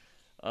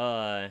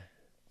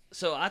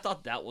 So I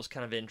thought that was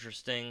kind of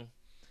interesting.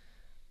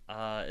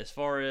 As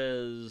far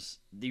as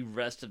the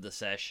rest of the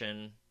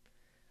session,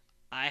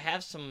 I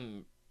have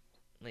some.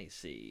 Let me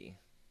see.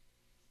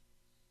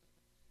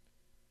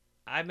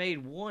 I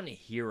made one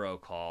hero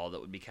call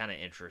that would be kind of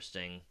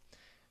interesting.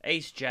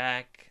 Ace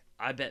Jack,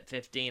 I bet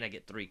 15, I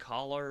get 3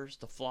 callers.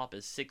 The flop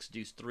is 6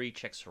 deuce 3,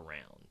 checks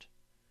around.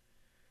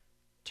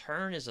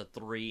 Turn is a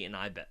 3, and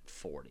I bet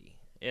 40.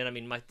 And I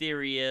mean, my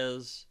theory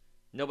is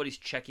nobody's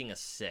checking a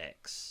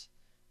 6.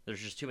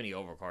 There's just too many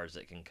overcards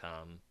that can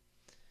come.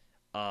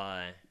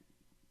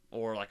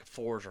 Or like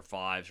 4s or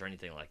 5s or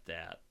anything like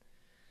that.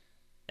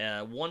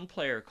 One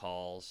player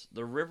calls.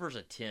 The river's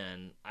a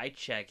 10. I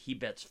check. He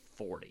bets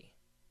 40.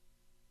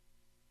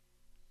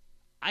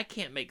 I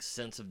can't make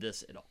sense of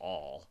this at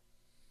all.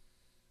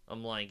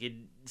 I'm like, it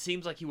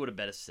seems like he would have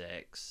bet a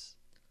 6.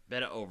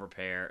 Bet an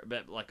overpair.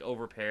 Bet like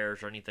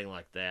overpairs or anything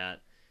like that.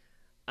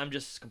 I'm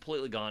just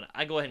completely gone.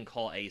 I go ahead and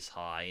call ace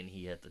high, and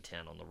he hit the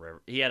 10 on the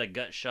river. He had a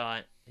gut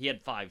shot. He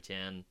had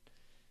 5-10.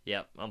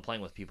 Yep, I'm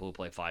playing with people who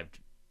play 5-10.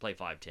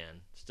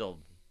 Still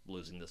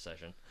losing this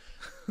session.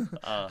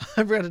 I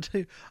forgot to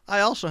tell you, I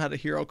also had a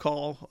hero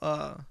call,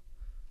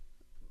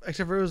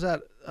 except for it was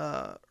that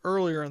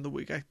earlier in the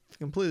week. I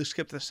completely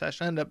skipped this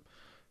session. I ended up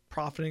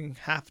profiting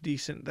half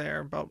decent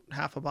there, about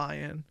half a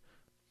buy-in.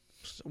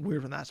 It's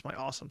weird when that's my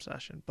awesome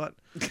session, but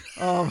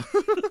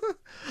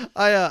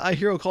I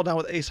hero called down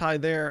with ace high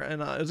there,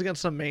 and it was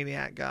against some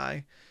maniac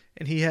guy,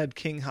 and he had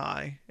king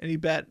high, and he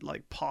bet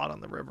like pot on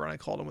the river, and I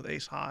called him with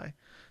ace high.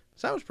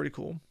 So that was pretty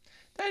cool.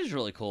 That is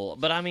really cool.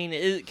 But, I mean,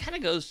 it kind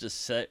of goes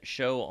to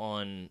show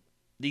on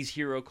these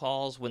hero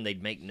calls when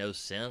they'd make no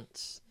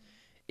sense.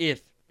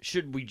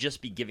 Should we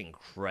just be giving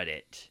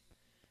credit?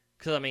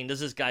 Because, I mean, does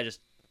this guy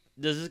just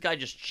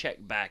check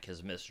back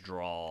his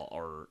misdraw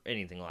or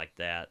anything like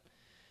that?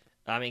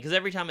 I mean, because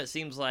every time it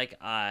seems like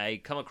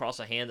I come across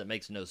a hand that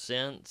makes no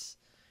sense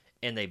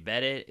and they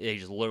bet it, they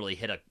just literally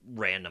hit a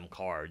random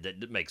card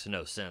that makes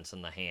no sense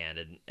in the hand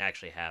and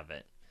actually have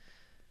it.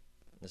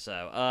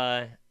 So,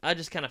 I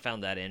just kind of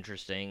found that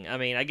interesting. I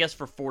mean, I guess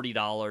for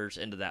 $40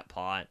 into that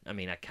pot, I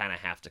mean, I kind of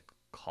have to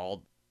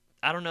call.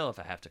 I don't know if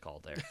I have to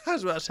call there. I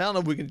was about to say, I don't know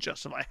if we can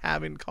justify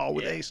having call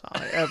with ace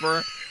high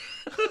ever.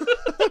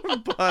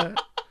 But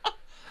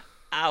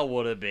I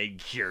would have been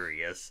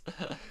curious.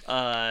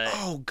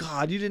 Oh,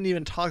 God, you didn't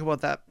even talk about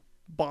that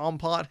bomb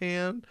pot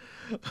hand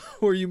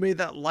where you made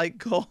that light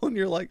call and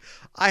you're like,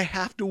 I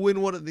have to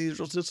win one of these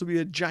or this will be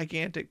a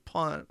gigantic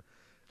punt.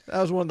 That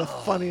was one of the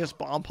funniest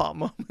bomb pot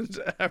moments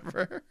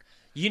ever.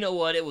 You know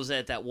what? It was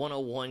at that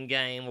 101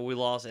 game where we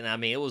lost, and I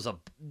mean, it was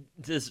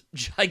this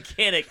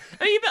gigantic.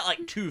 I mean, you bet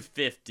like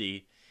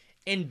 250,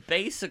 and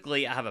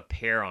basically, I have a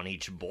pair on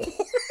each board,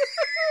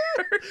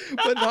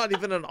 but not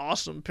even an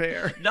awesome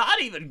pair. Not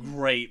even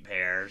great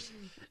pairs.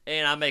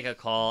 And I make a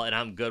call, and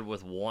I'm good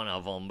with one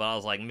of them. But I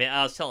was like, man,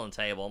 I was telling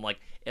Table, I'm like,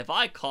 if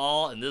I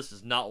call and this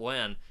is not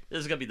win, this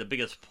is gonna be the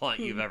biggest punt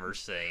you've ever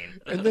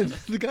seen. And then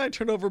the guy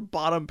turned over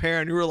bottom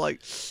pair, and you were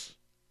like.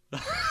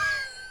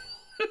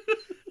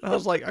 I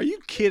was like, are you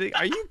kidding?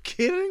 Are you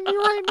kidding me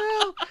right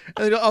now?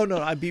 And they go, oh, no,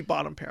 I beat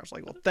bottom pair. I was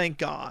like, well, thank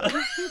God.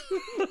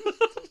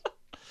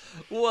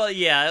 Well,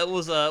 yeah, it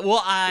was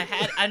well,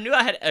 I knew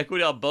I had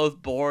equity on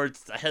both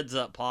boards, a heads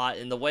up pot,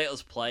 and the way it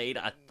was played,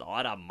 I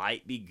thought I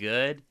might be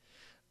good,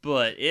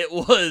 but it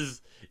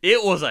was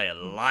a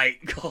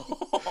light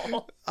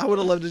call. I would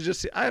have loved to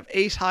just see. I have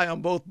ace high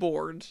on both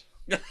boards.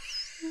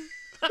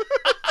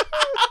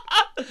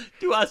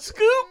 Do I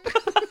scoop?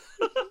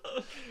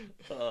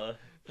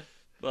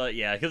 But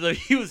yeah, because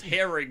he was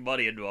hammering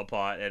money into a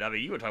pot, and I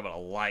mean, you were talking about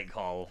a light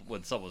call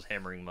when someone was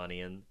hammering money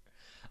in.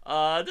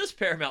 This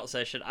Paramount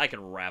session, I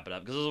can wrap it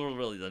up because those were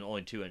really the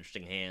only two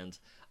interesting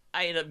hands.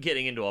 I end up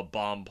getting into a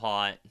bomb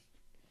pot.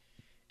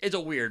 It's a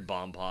weird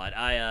bomb pot.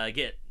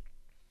 It's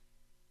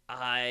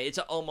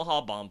an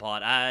Omaha bomb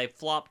pot. I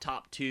flop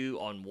top 2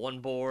 on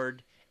one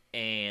board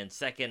and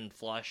second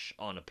flush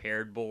on a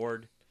paired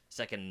board,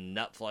 second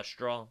nut flush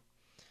draw.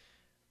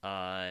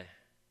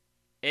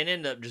 And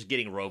ended up just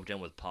getting roped in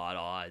with pot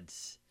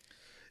odds.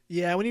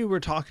 Yeah, when you were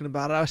talking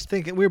about it, I was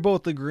thinking, we were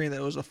both agreeing that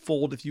it was a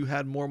fold if you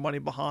had more money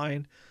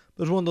behind.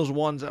 But it was one of those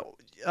ones that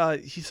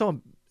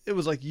it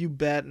was like you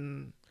bet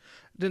and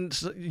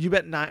you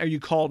bet 9 or you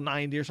called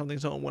 90 or something,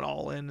 so it went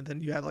all in, and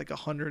then you had like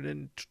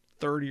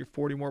 130 or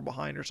 40 more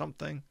behind or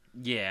something.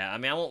 Yeah, I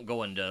mean, I won't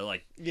go into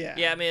like. Yeah.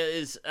 Yeah, I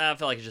mean, I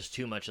feel like it's just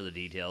too much of the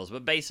details.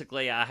 But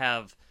basically, I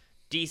have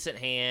decent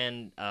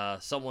hand.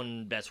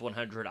 Someone bets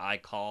 100, I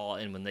call,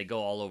 and when they go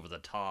all over the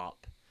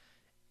top,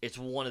 it's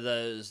one of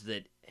those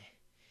that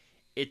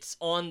it's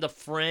on the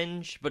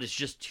fringe, but it's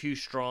just too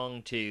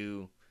strong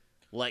to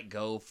let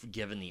go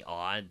given the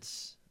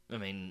odds. I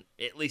mean,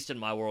 at least in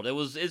my world,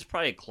 it's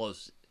probably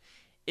close.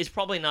 It's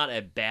probably not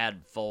a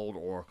bad fold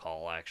or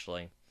call,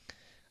 actually.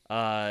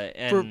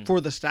 And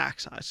For the stack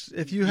size,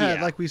 if you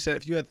had, like we said,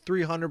 if you had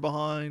 300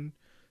 behind,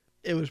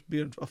 it would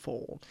be a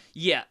fold.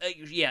 Yeah.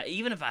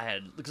 Even if I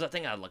had, because I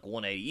think I had like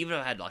 180. Even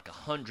if I had like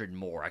 100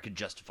 more, I could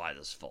justify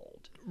this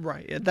fold.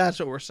 Right. Yeah, that's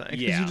what we're saying.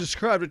 Because you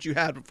described what you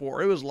had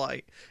before. It was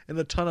light, and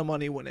a ton of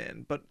money went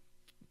in. But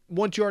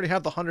once you already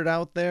have the 100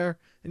 out there,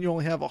 and you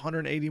only have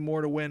 180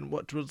 more to win,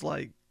 what was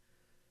like,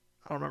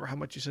 I don't remember how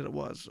much you said it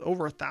was.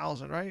 Over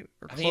 1,000, right?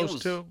 Or close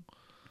to.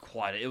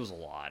 It was a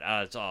lot.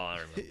 That's all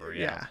I remember.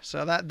 Yeah.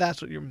 So that's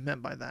what you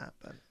meant by that.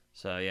 But.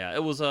 So yeah,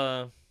 it was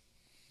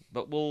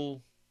but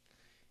we'll.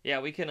 Yeah,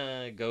 we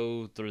can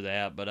go through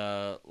that, but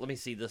let me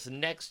see. This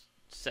next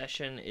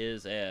session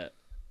is at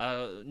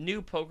a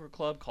new poker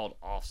club called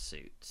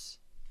Offsuits.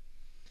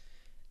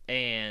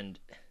 And,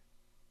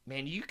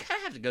 man, you kind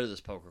of have to go to this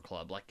poker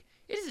club. Like,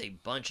 it is a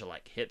bunch of,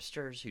 like,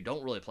 hipsters who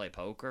don't really play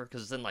poker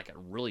because it's in, like, a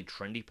really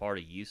trendy part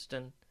of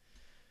Houston.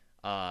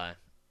 So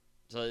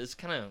it's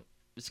kind of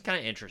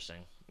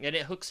interesting. And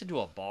it hooks into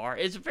a bar.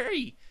 It's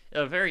very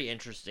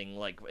interesting,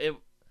 like,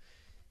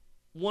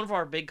 one of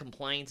our big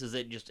complaints is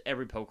that just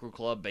every poker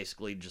club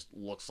basically just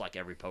looks like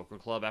every poker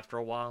club after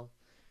a while.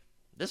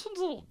 This one's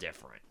a little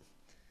different.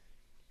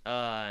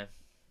 But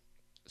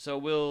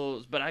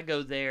I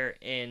go there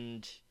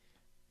and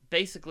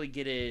basically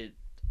get it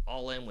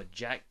all in with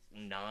Jack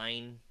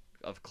 9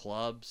 of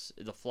clubs.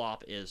 The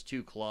flop is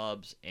 2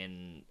 clubs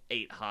and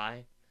 8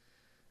 high.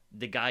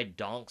 The guy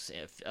donks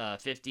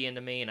 50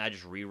 into me, and I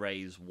just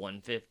re-raise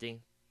 150.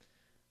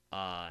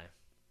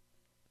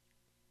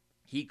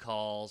 He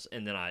calls,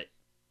 and then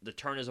the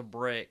turn is a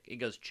brick. It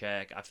goes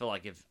check. I feel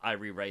like if I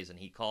re-raise and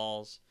he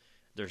calls,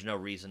 there's no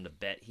reason to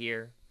bet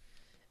here.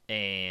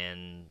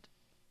 And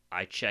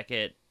I check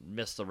it,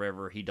 miss the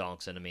river, he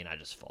donks into me, and I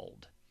just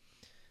fold.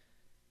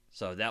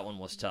 So that one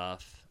was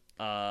tough.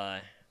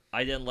 I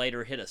then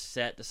later hit a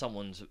set to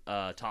someone's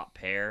top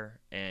pair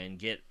and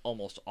get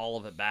almost all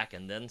of it back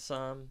and then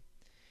some.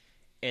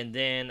 And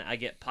then I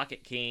get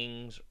pocket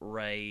kings,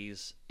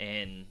 raise,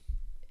 and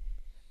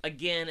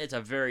again, it's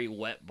a very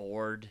wet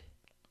board.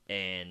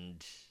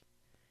 And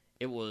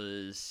it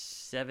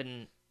was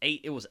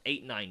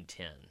 8, 9,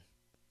 10.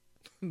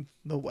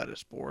 The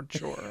wettest board,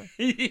 sure.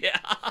 Yeah.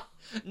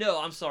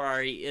 No, I'm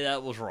sorry.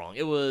 That was wrong.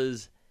 It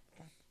was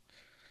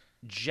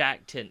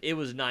Jack 10. It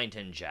was 9,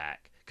 10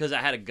 Jack. Because I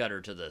had a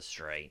gutter to the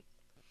straight.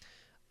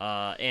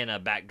 And a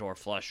backdoor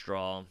flush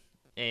draw.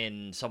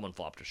 And someone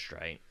flopped a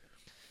straight.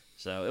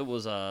 So it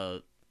was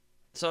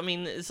So, I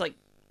mean, it's like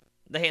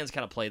the hands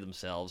kind of play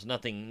themselves.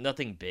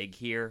 Nothing big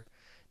here.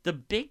 The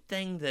big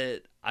thing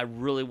that I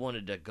really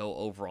wanted to go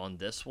over on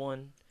this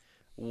one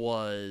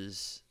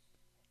was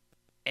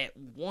at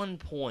one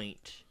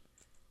point.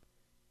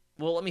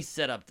 Well, let me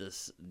set up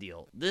this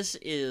deal. This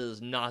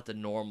is not the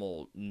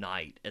normal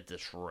night at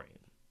this room.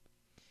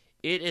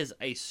 It is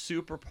a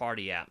super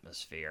party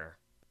atmosphere.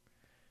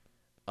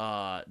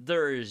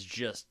 There is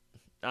just,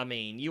 I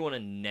mean, you want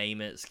to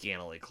name it,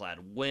 scantily clad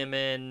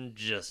women,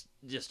 just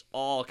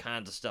all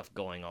kinds of stuff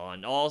going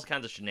on, all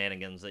kinds of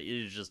shenanigans. That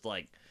it is just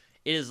like,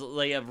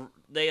 they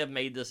have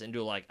made this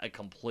into like a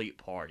complete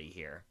party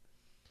here,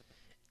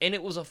 and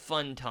it was a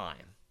fun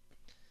time.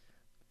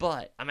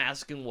 But I'm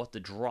asking what the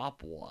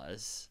drop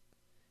was,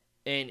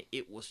 and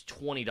it was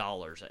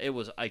 $20. It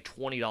was a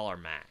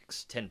 $20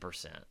 max,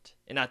 10%.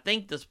 And I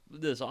think this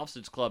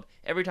Offsuits Club,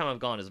 every time I've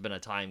gone, has been a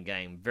time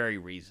game, very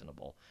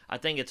reasonable. I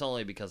think it's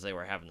only because they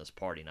were having this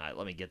party night.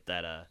 Let me get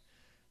that,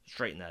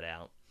 straighten that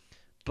out.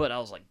 But I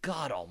was like,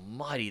 God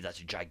almighty, that's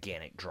a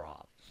gigantic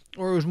drop.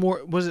 Or it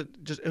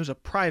was a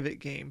private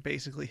game,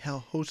 basically,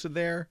 hosted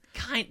there?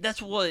 Kind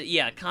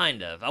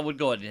of. I would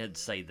go ahead and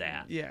say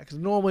that. Yeah, because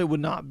normally it would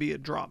not be a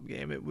drop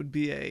game. It would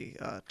be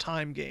a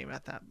time game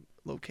at that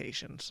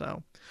location.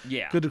 So,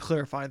 yeah. Good to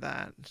clarify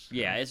that.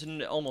 Yeah, it's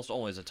almost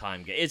always a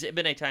time game. It's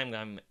been a time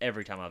game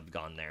every time I've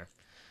gone there.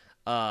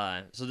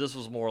 So this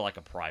was more like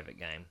a private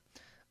game.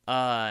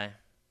 But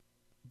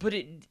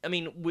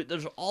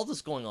there's all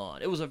this going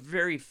on. It was a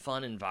very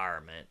fun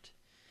environment.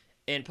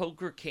 And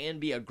poker can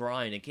be a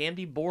grind. It can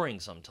be boring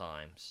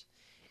sometimes.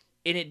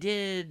 And it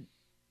did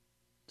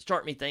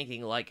start me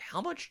thinking, like,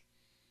 how much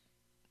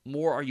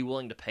more are you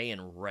willing to pay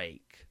in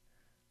rake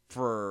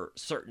for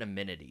certain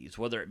amenities?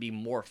 Whether it be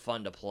more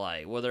fun to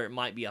play, whether it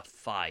might be a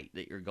fight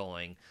that you're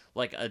going,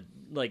 like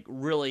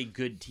really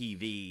good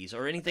TVs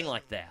or anything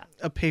like that.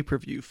 A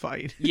pay-per-view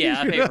fight.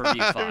 Yeah, a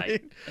pay-per-view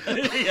fight.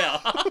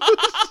 Yeah.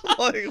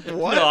 Like,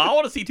 what? No, I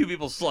want to see two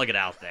people slug it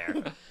out there.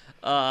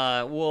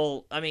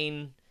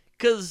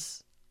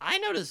 Because I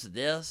noticed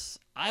this,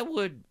 I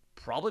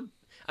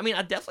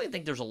definitely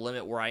think there's a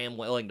limit where I am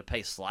willing to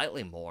pay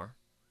slightly more.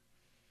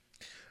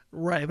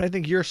 Right, but I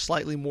think your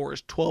slightly more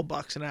is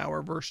 $12 an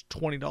hour versus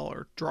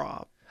 $20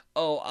 drop.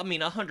 Oh,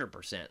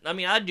 100%.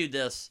 I'd do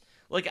this.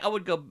 Like, I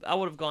would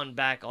have gone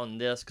back on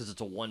this because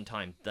it's a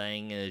one-time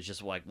thing, and it's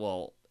just like,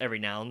 well, every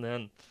now and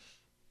then,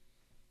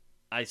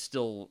 I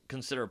still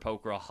consider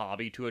poker a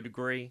hobby to a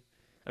degree.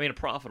 A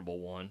profitable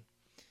one.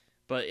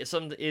 But it's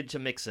something to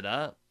mix it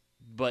up.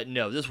 But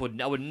no,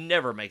 I would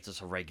never make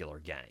this a regular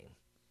game.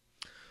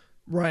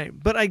 Right,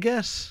 but I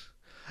guess,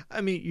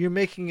 you're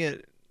making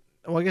it.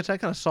 Well, I guess that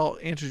kind of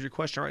answers your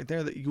question right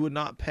there, that you would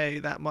not pay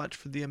that much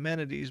for the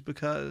amenities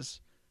because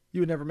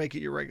you would never make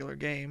it your regular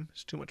game.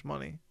 It's too much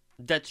money.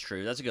 That's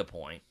true. That's a good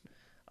point.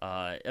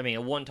 A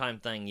one-time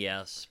thing,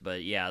 yes,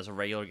 but yeah, as a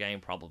regular game,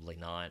 probably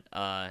not.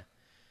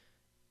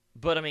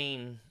 But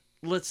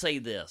let's say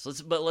this.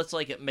 Let's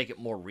make it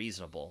more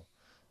reasonable.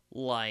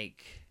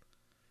 Like,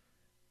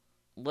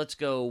 let's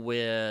go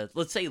with,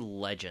 let's say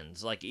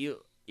Legends. Like,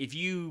 if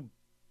you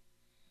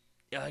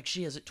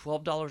actually, is it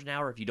 $12 an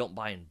hour if you don't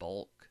buy in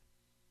bulk?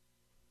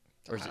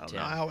 Or is it 10?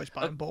 I always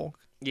buy in bulk.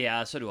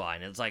 Yeah, so do I.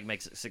 And it's like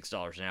makes it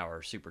 $6 an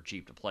hour, super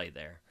cheap to play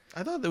there.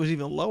 I thought that was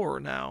even lower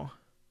now.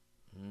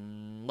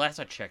 Last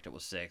I checked, it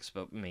was 6,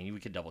 but we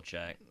could double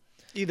check.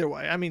 Either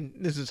way,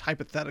 this is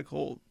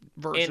hypothetical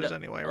versus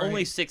anyway, right?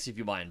 Only 6 if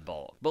you buy in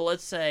bulk. But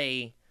let's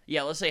say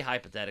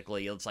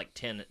hypothetically, it's like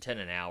 10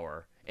 an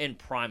hour, and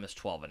Prime is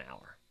 12 an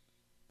hour.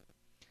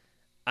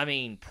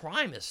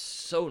 Prime is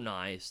so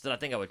nice that I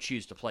think I would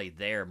choose to play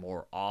there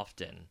more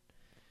often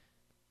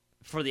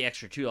for the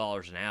extra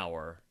 $2 an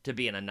hour to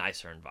be in a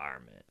nicer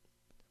environment.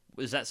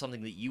 Is that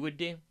something that you would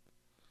do?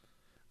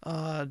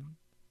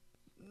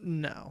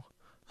 No.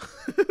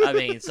 I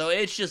mean, so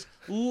it's just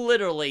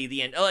literally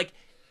the end. Like,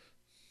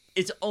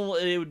 it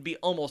would be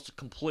almost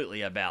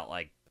completely about,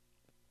 like,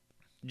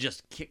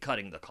 just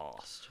cutting the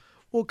cost.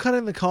 Well,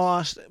 cutting the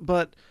cost,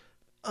 but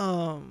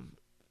I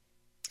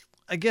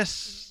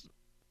guess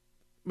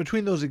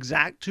between those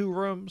exact 2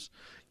 rooms,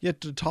 you have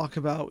to talk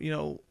about,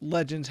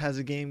 Legends has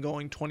a game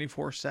going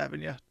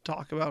 24/7. You have to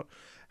talk about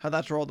how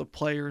that's where all the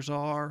players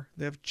are.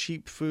 They have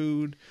cheap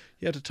food.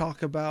 You have to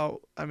talk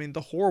about,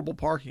 the horrible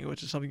parking,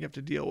 which is something you have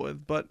to deal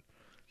with. But,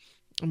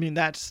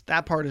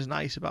 that part is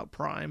nice about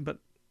Prime, but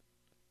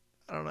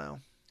I don't know.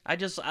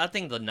 I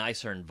think the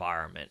nicer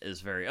environment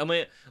is very.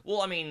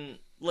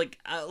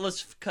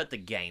 Let's cut the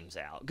games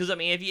out, because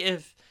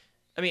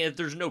if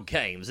there's no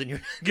games,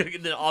 then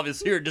then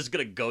obviously you're just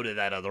gonna go to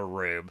that other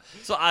room.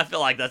 So I feel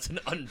like that's an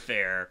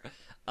unfair.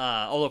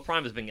 Although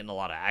Prime has been getting a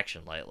lot of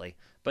action lately.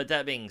 But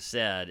that being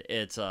said,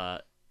 it's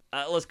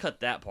let's cut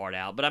that part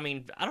out. But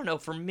I don't know.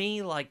 For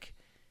me, like,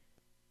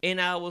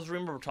 and I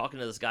remember talking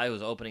to this guy who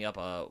was opening up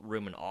a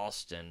room in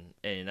Austin,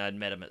 and I'd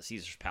met him at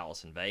Caesar's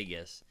Palace in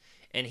Vegas.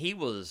 And he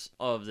was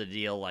of the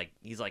deal, like,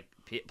 he's like,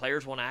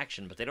 players want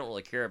action, but they don't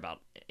really care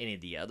about any of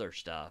the other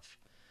stuff.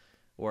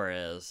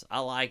 Whereas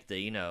I like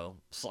the,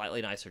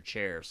 slightly nicer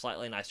chairs,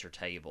 slightly nicer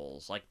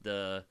tables, like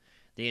the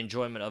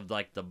enjoyment of,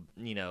 like, the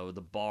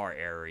bar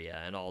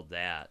area and all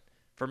that.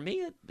 For me,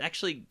 it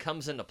actually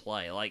comes into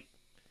play. Like,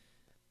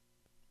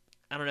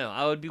 I don't know,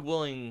 I would be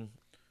willing,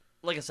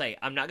 like I say,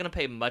 I'm not going to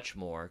pay much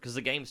more, because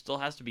the game still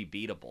has to be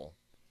beatable.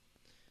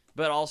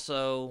 But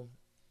also,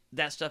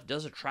 that stuff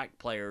does attract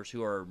players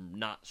who are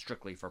not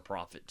strictly for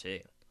profit too.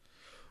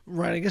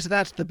 Right, I guess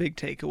that's the big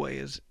takeaway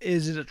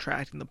is it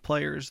attracting the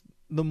players,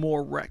 the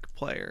more rec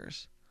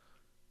players?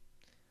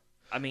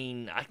 I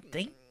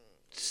think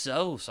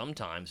so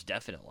sometimes,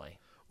 definitely.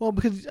 Well,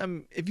 because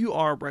if you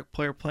are a rec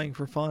player playing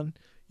for fun,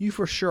 you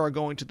for sure are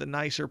going to the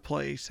nicer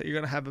place that you're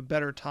going to have a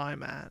better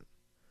time at.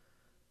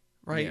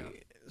 Right? Yeah.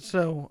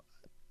 So,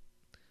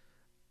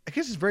 I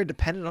guess it's very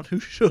dependent on who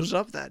shows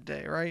up that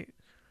day, right?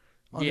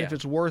 On if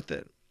it's worth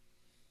it.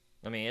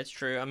 It's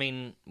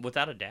true.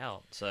 Without a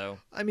doubt. So,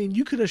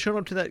 you could have shown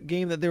up to that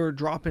game that they were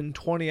dropping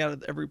 20 out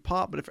of every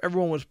pot, but if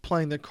everyone was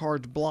playing their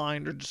cards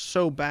blind or just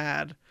so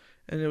bad,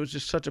 and it was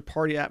just such a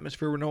party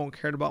atmosphere where no one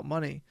cared about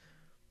money,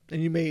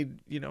 and you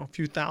made, a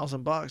few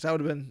 $1,000, that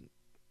would have been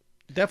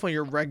definitely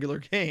your regular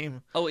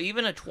game. Oh,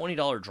 even a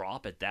 $20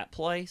 drop at that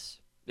place,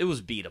 it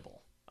was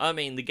beatable.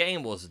 The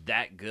game was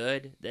that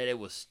good that it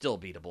was still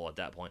beatable at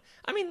that point.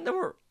 There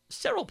were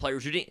several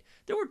players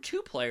there were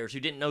 2 players who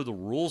didn't know the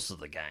rules of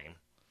the game.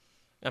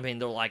 They're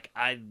like,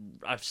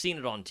 I've seen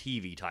it on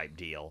TV type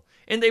deal.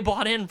 And they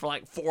bought in for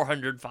like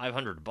 $400,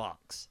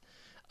 $500.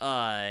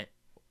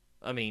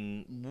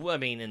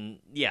 And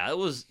yeah,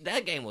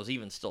 that game was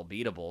even still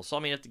beatable. So,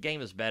 if the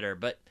game is better,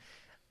 but,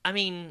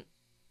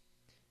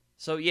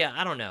 so yeah,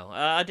 I don't know.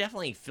 I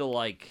definitely feel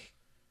like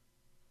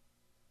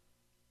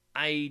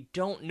I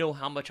don't know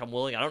how much I'm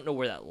willing. I don't know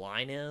where that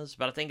line is,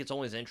 but I think it's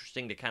always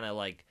interesting to kind of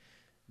like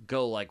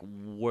go like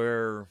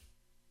where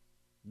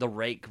the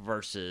rake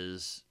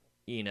versus,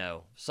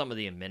 some of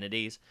the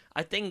amenities.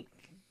 I think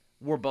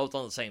we're both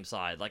on the same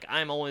side. Like,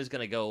 I'm always going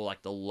to go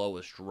like the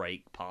lowest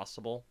rake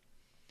possible.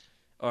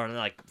 Or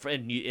like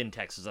in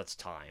Texas, that's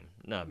time.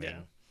 No,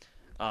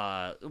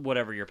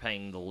 whatever you're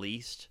paying the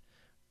least.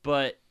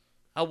 But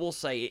I will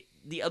say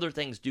the other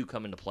things do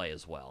come into play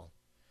as well.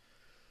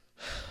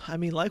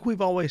 Like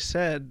we've always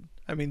said,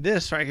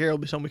 this right here will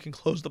be something we can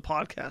close the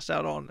podcast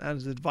out on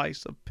as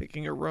advice of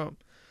picking a room.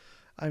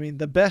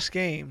 The best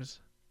games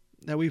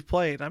that we've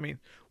played,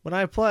 when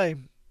I play,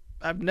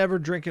 I've never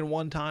drinking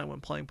one time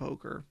when playing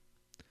poker.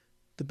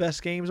 The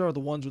best games are the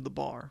ones with the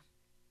bar.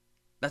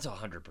 That's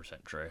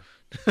 100% true.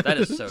 That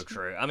is so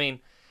true.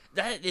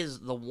 That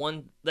is the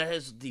one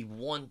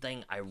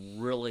thing I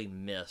really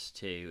miss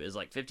too, is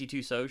like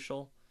 52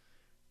 Social.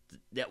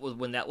 That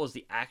was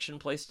the action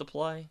place to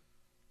play.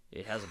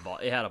 It had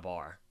a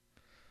bar.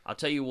 I'll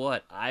tell you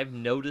what, I've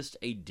noticed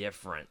a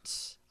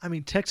difference.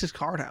 Texas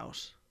Card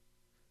House.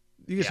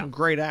 You get some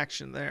great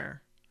action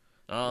there.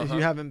 Uh-huh. If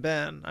you haven't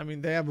been,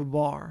 they have a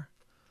bar.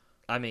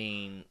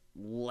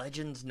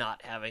 Legends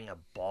not having a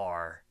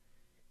bar.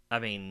 I'll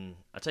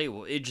tell you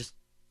what,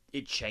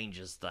 it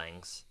changes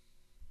things.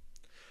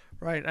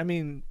 Right.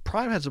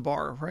 Prime has a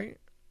bar, right?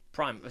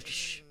 Prime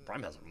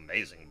has an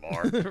amazing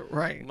bar.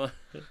 Right.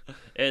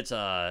 It's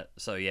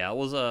so yeah, it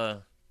was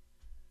I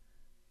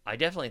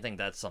definitely think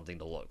that's something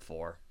to look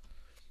for.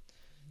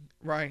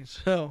 Right.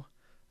 So,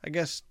 I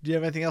guess, do you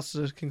have anything else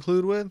to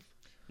conclude with?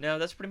 No,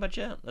 that's pretty much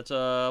it. That's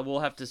we'll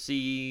have to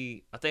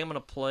see. I think I'm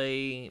gonna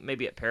play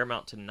maybe at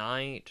Paramount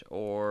tonight,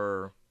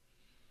 or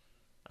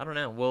I don't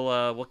know.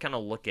 We'll kind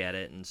of look at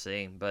it and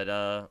see.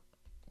 But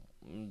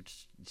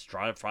just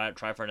try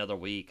for another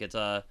week. It's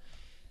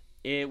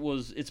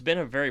been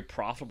a very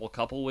profitable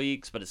couple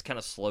weeks, but it's kind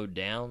of slowed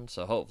down.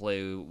 So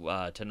hopefully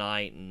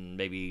tonight and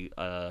maybe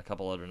a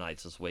couple other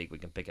nights this week we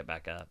can pick it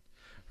back up.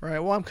 Right.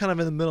 Well, I'm kind of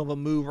in the middle of a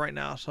move right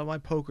now, so my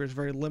poker is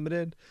very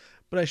limited.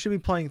 But I should be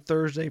playing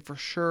Thursday for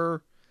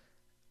sure.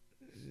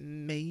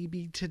 Maybe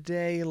maybe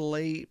today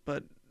late,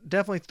 but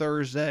definitely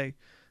Thursday.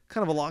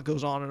 Kind of a lot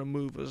goes on in a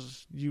move,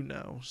 as you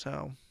know.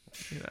 So,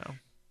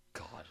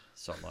 God,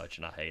 so much,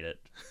 and I hate it.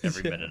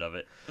 Every minute of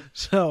it.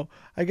 So,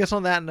 I guess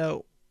on that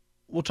note,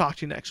 we'll talk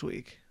to you next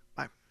week.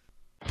 Bye.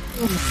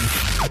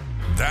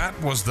 That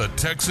was the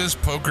Texas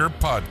Poker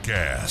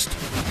Podcast.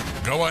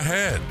 Go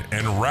ahead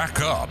and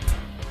rack up,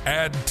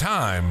 add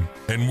time,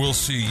 and we'll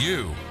see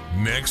you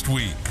next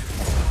week.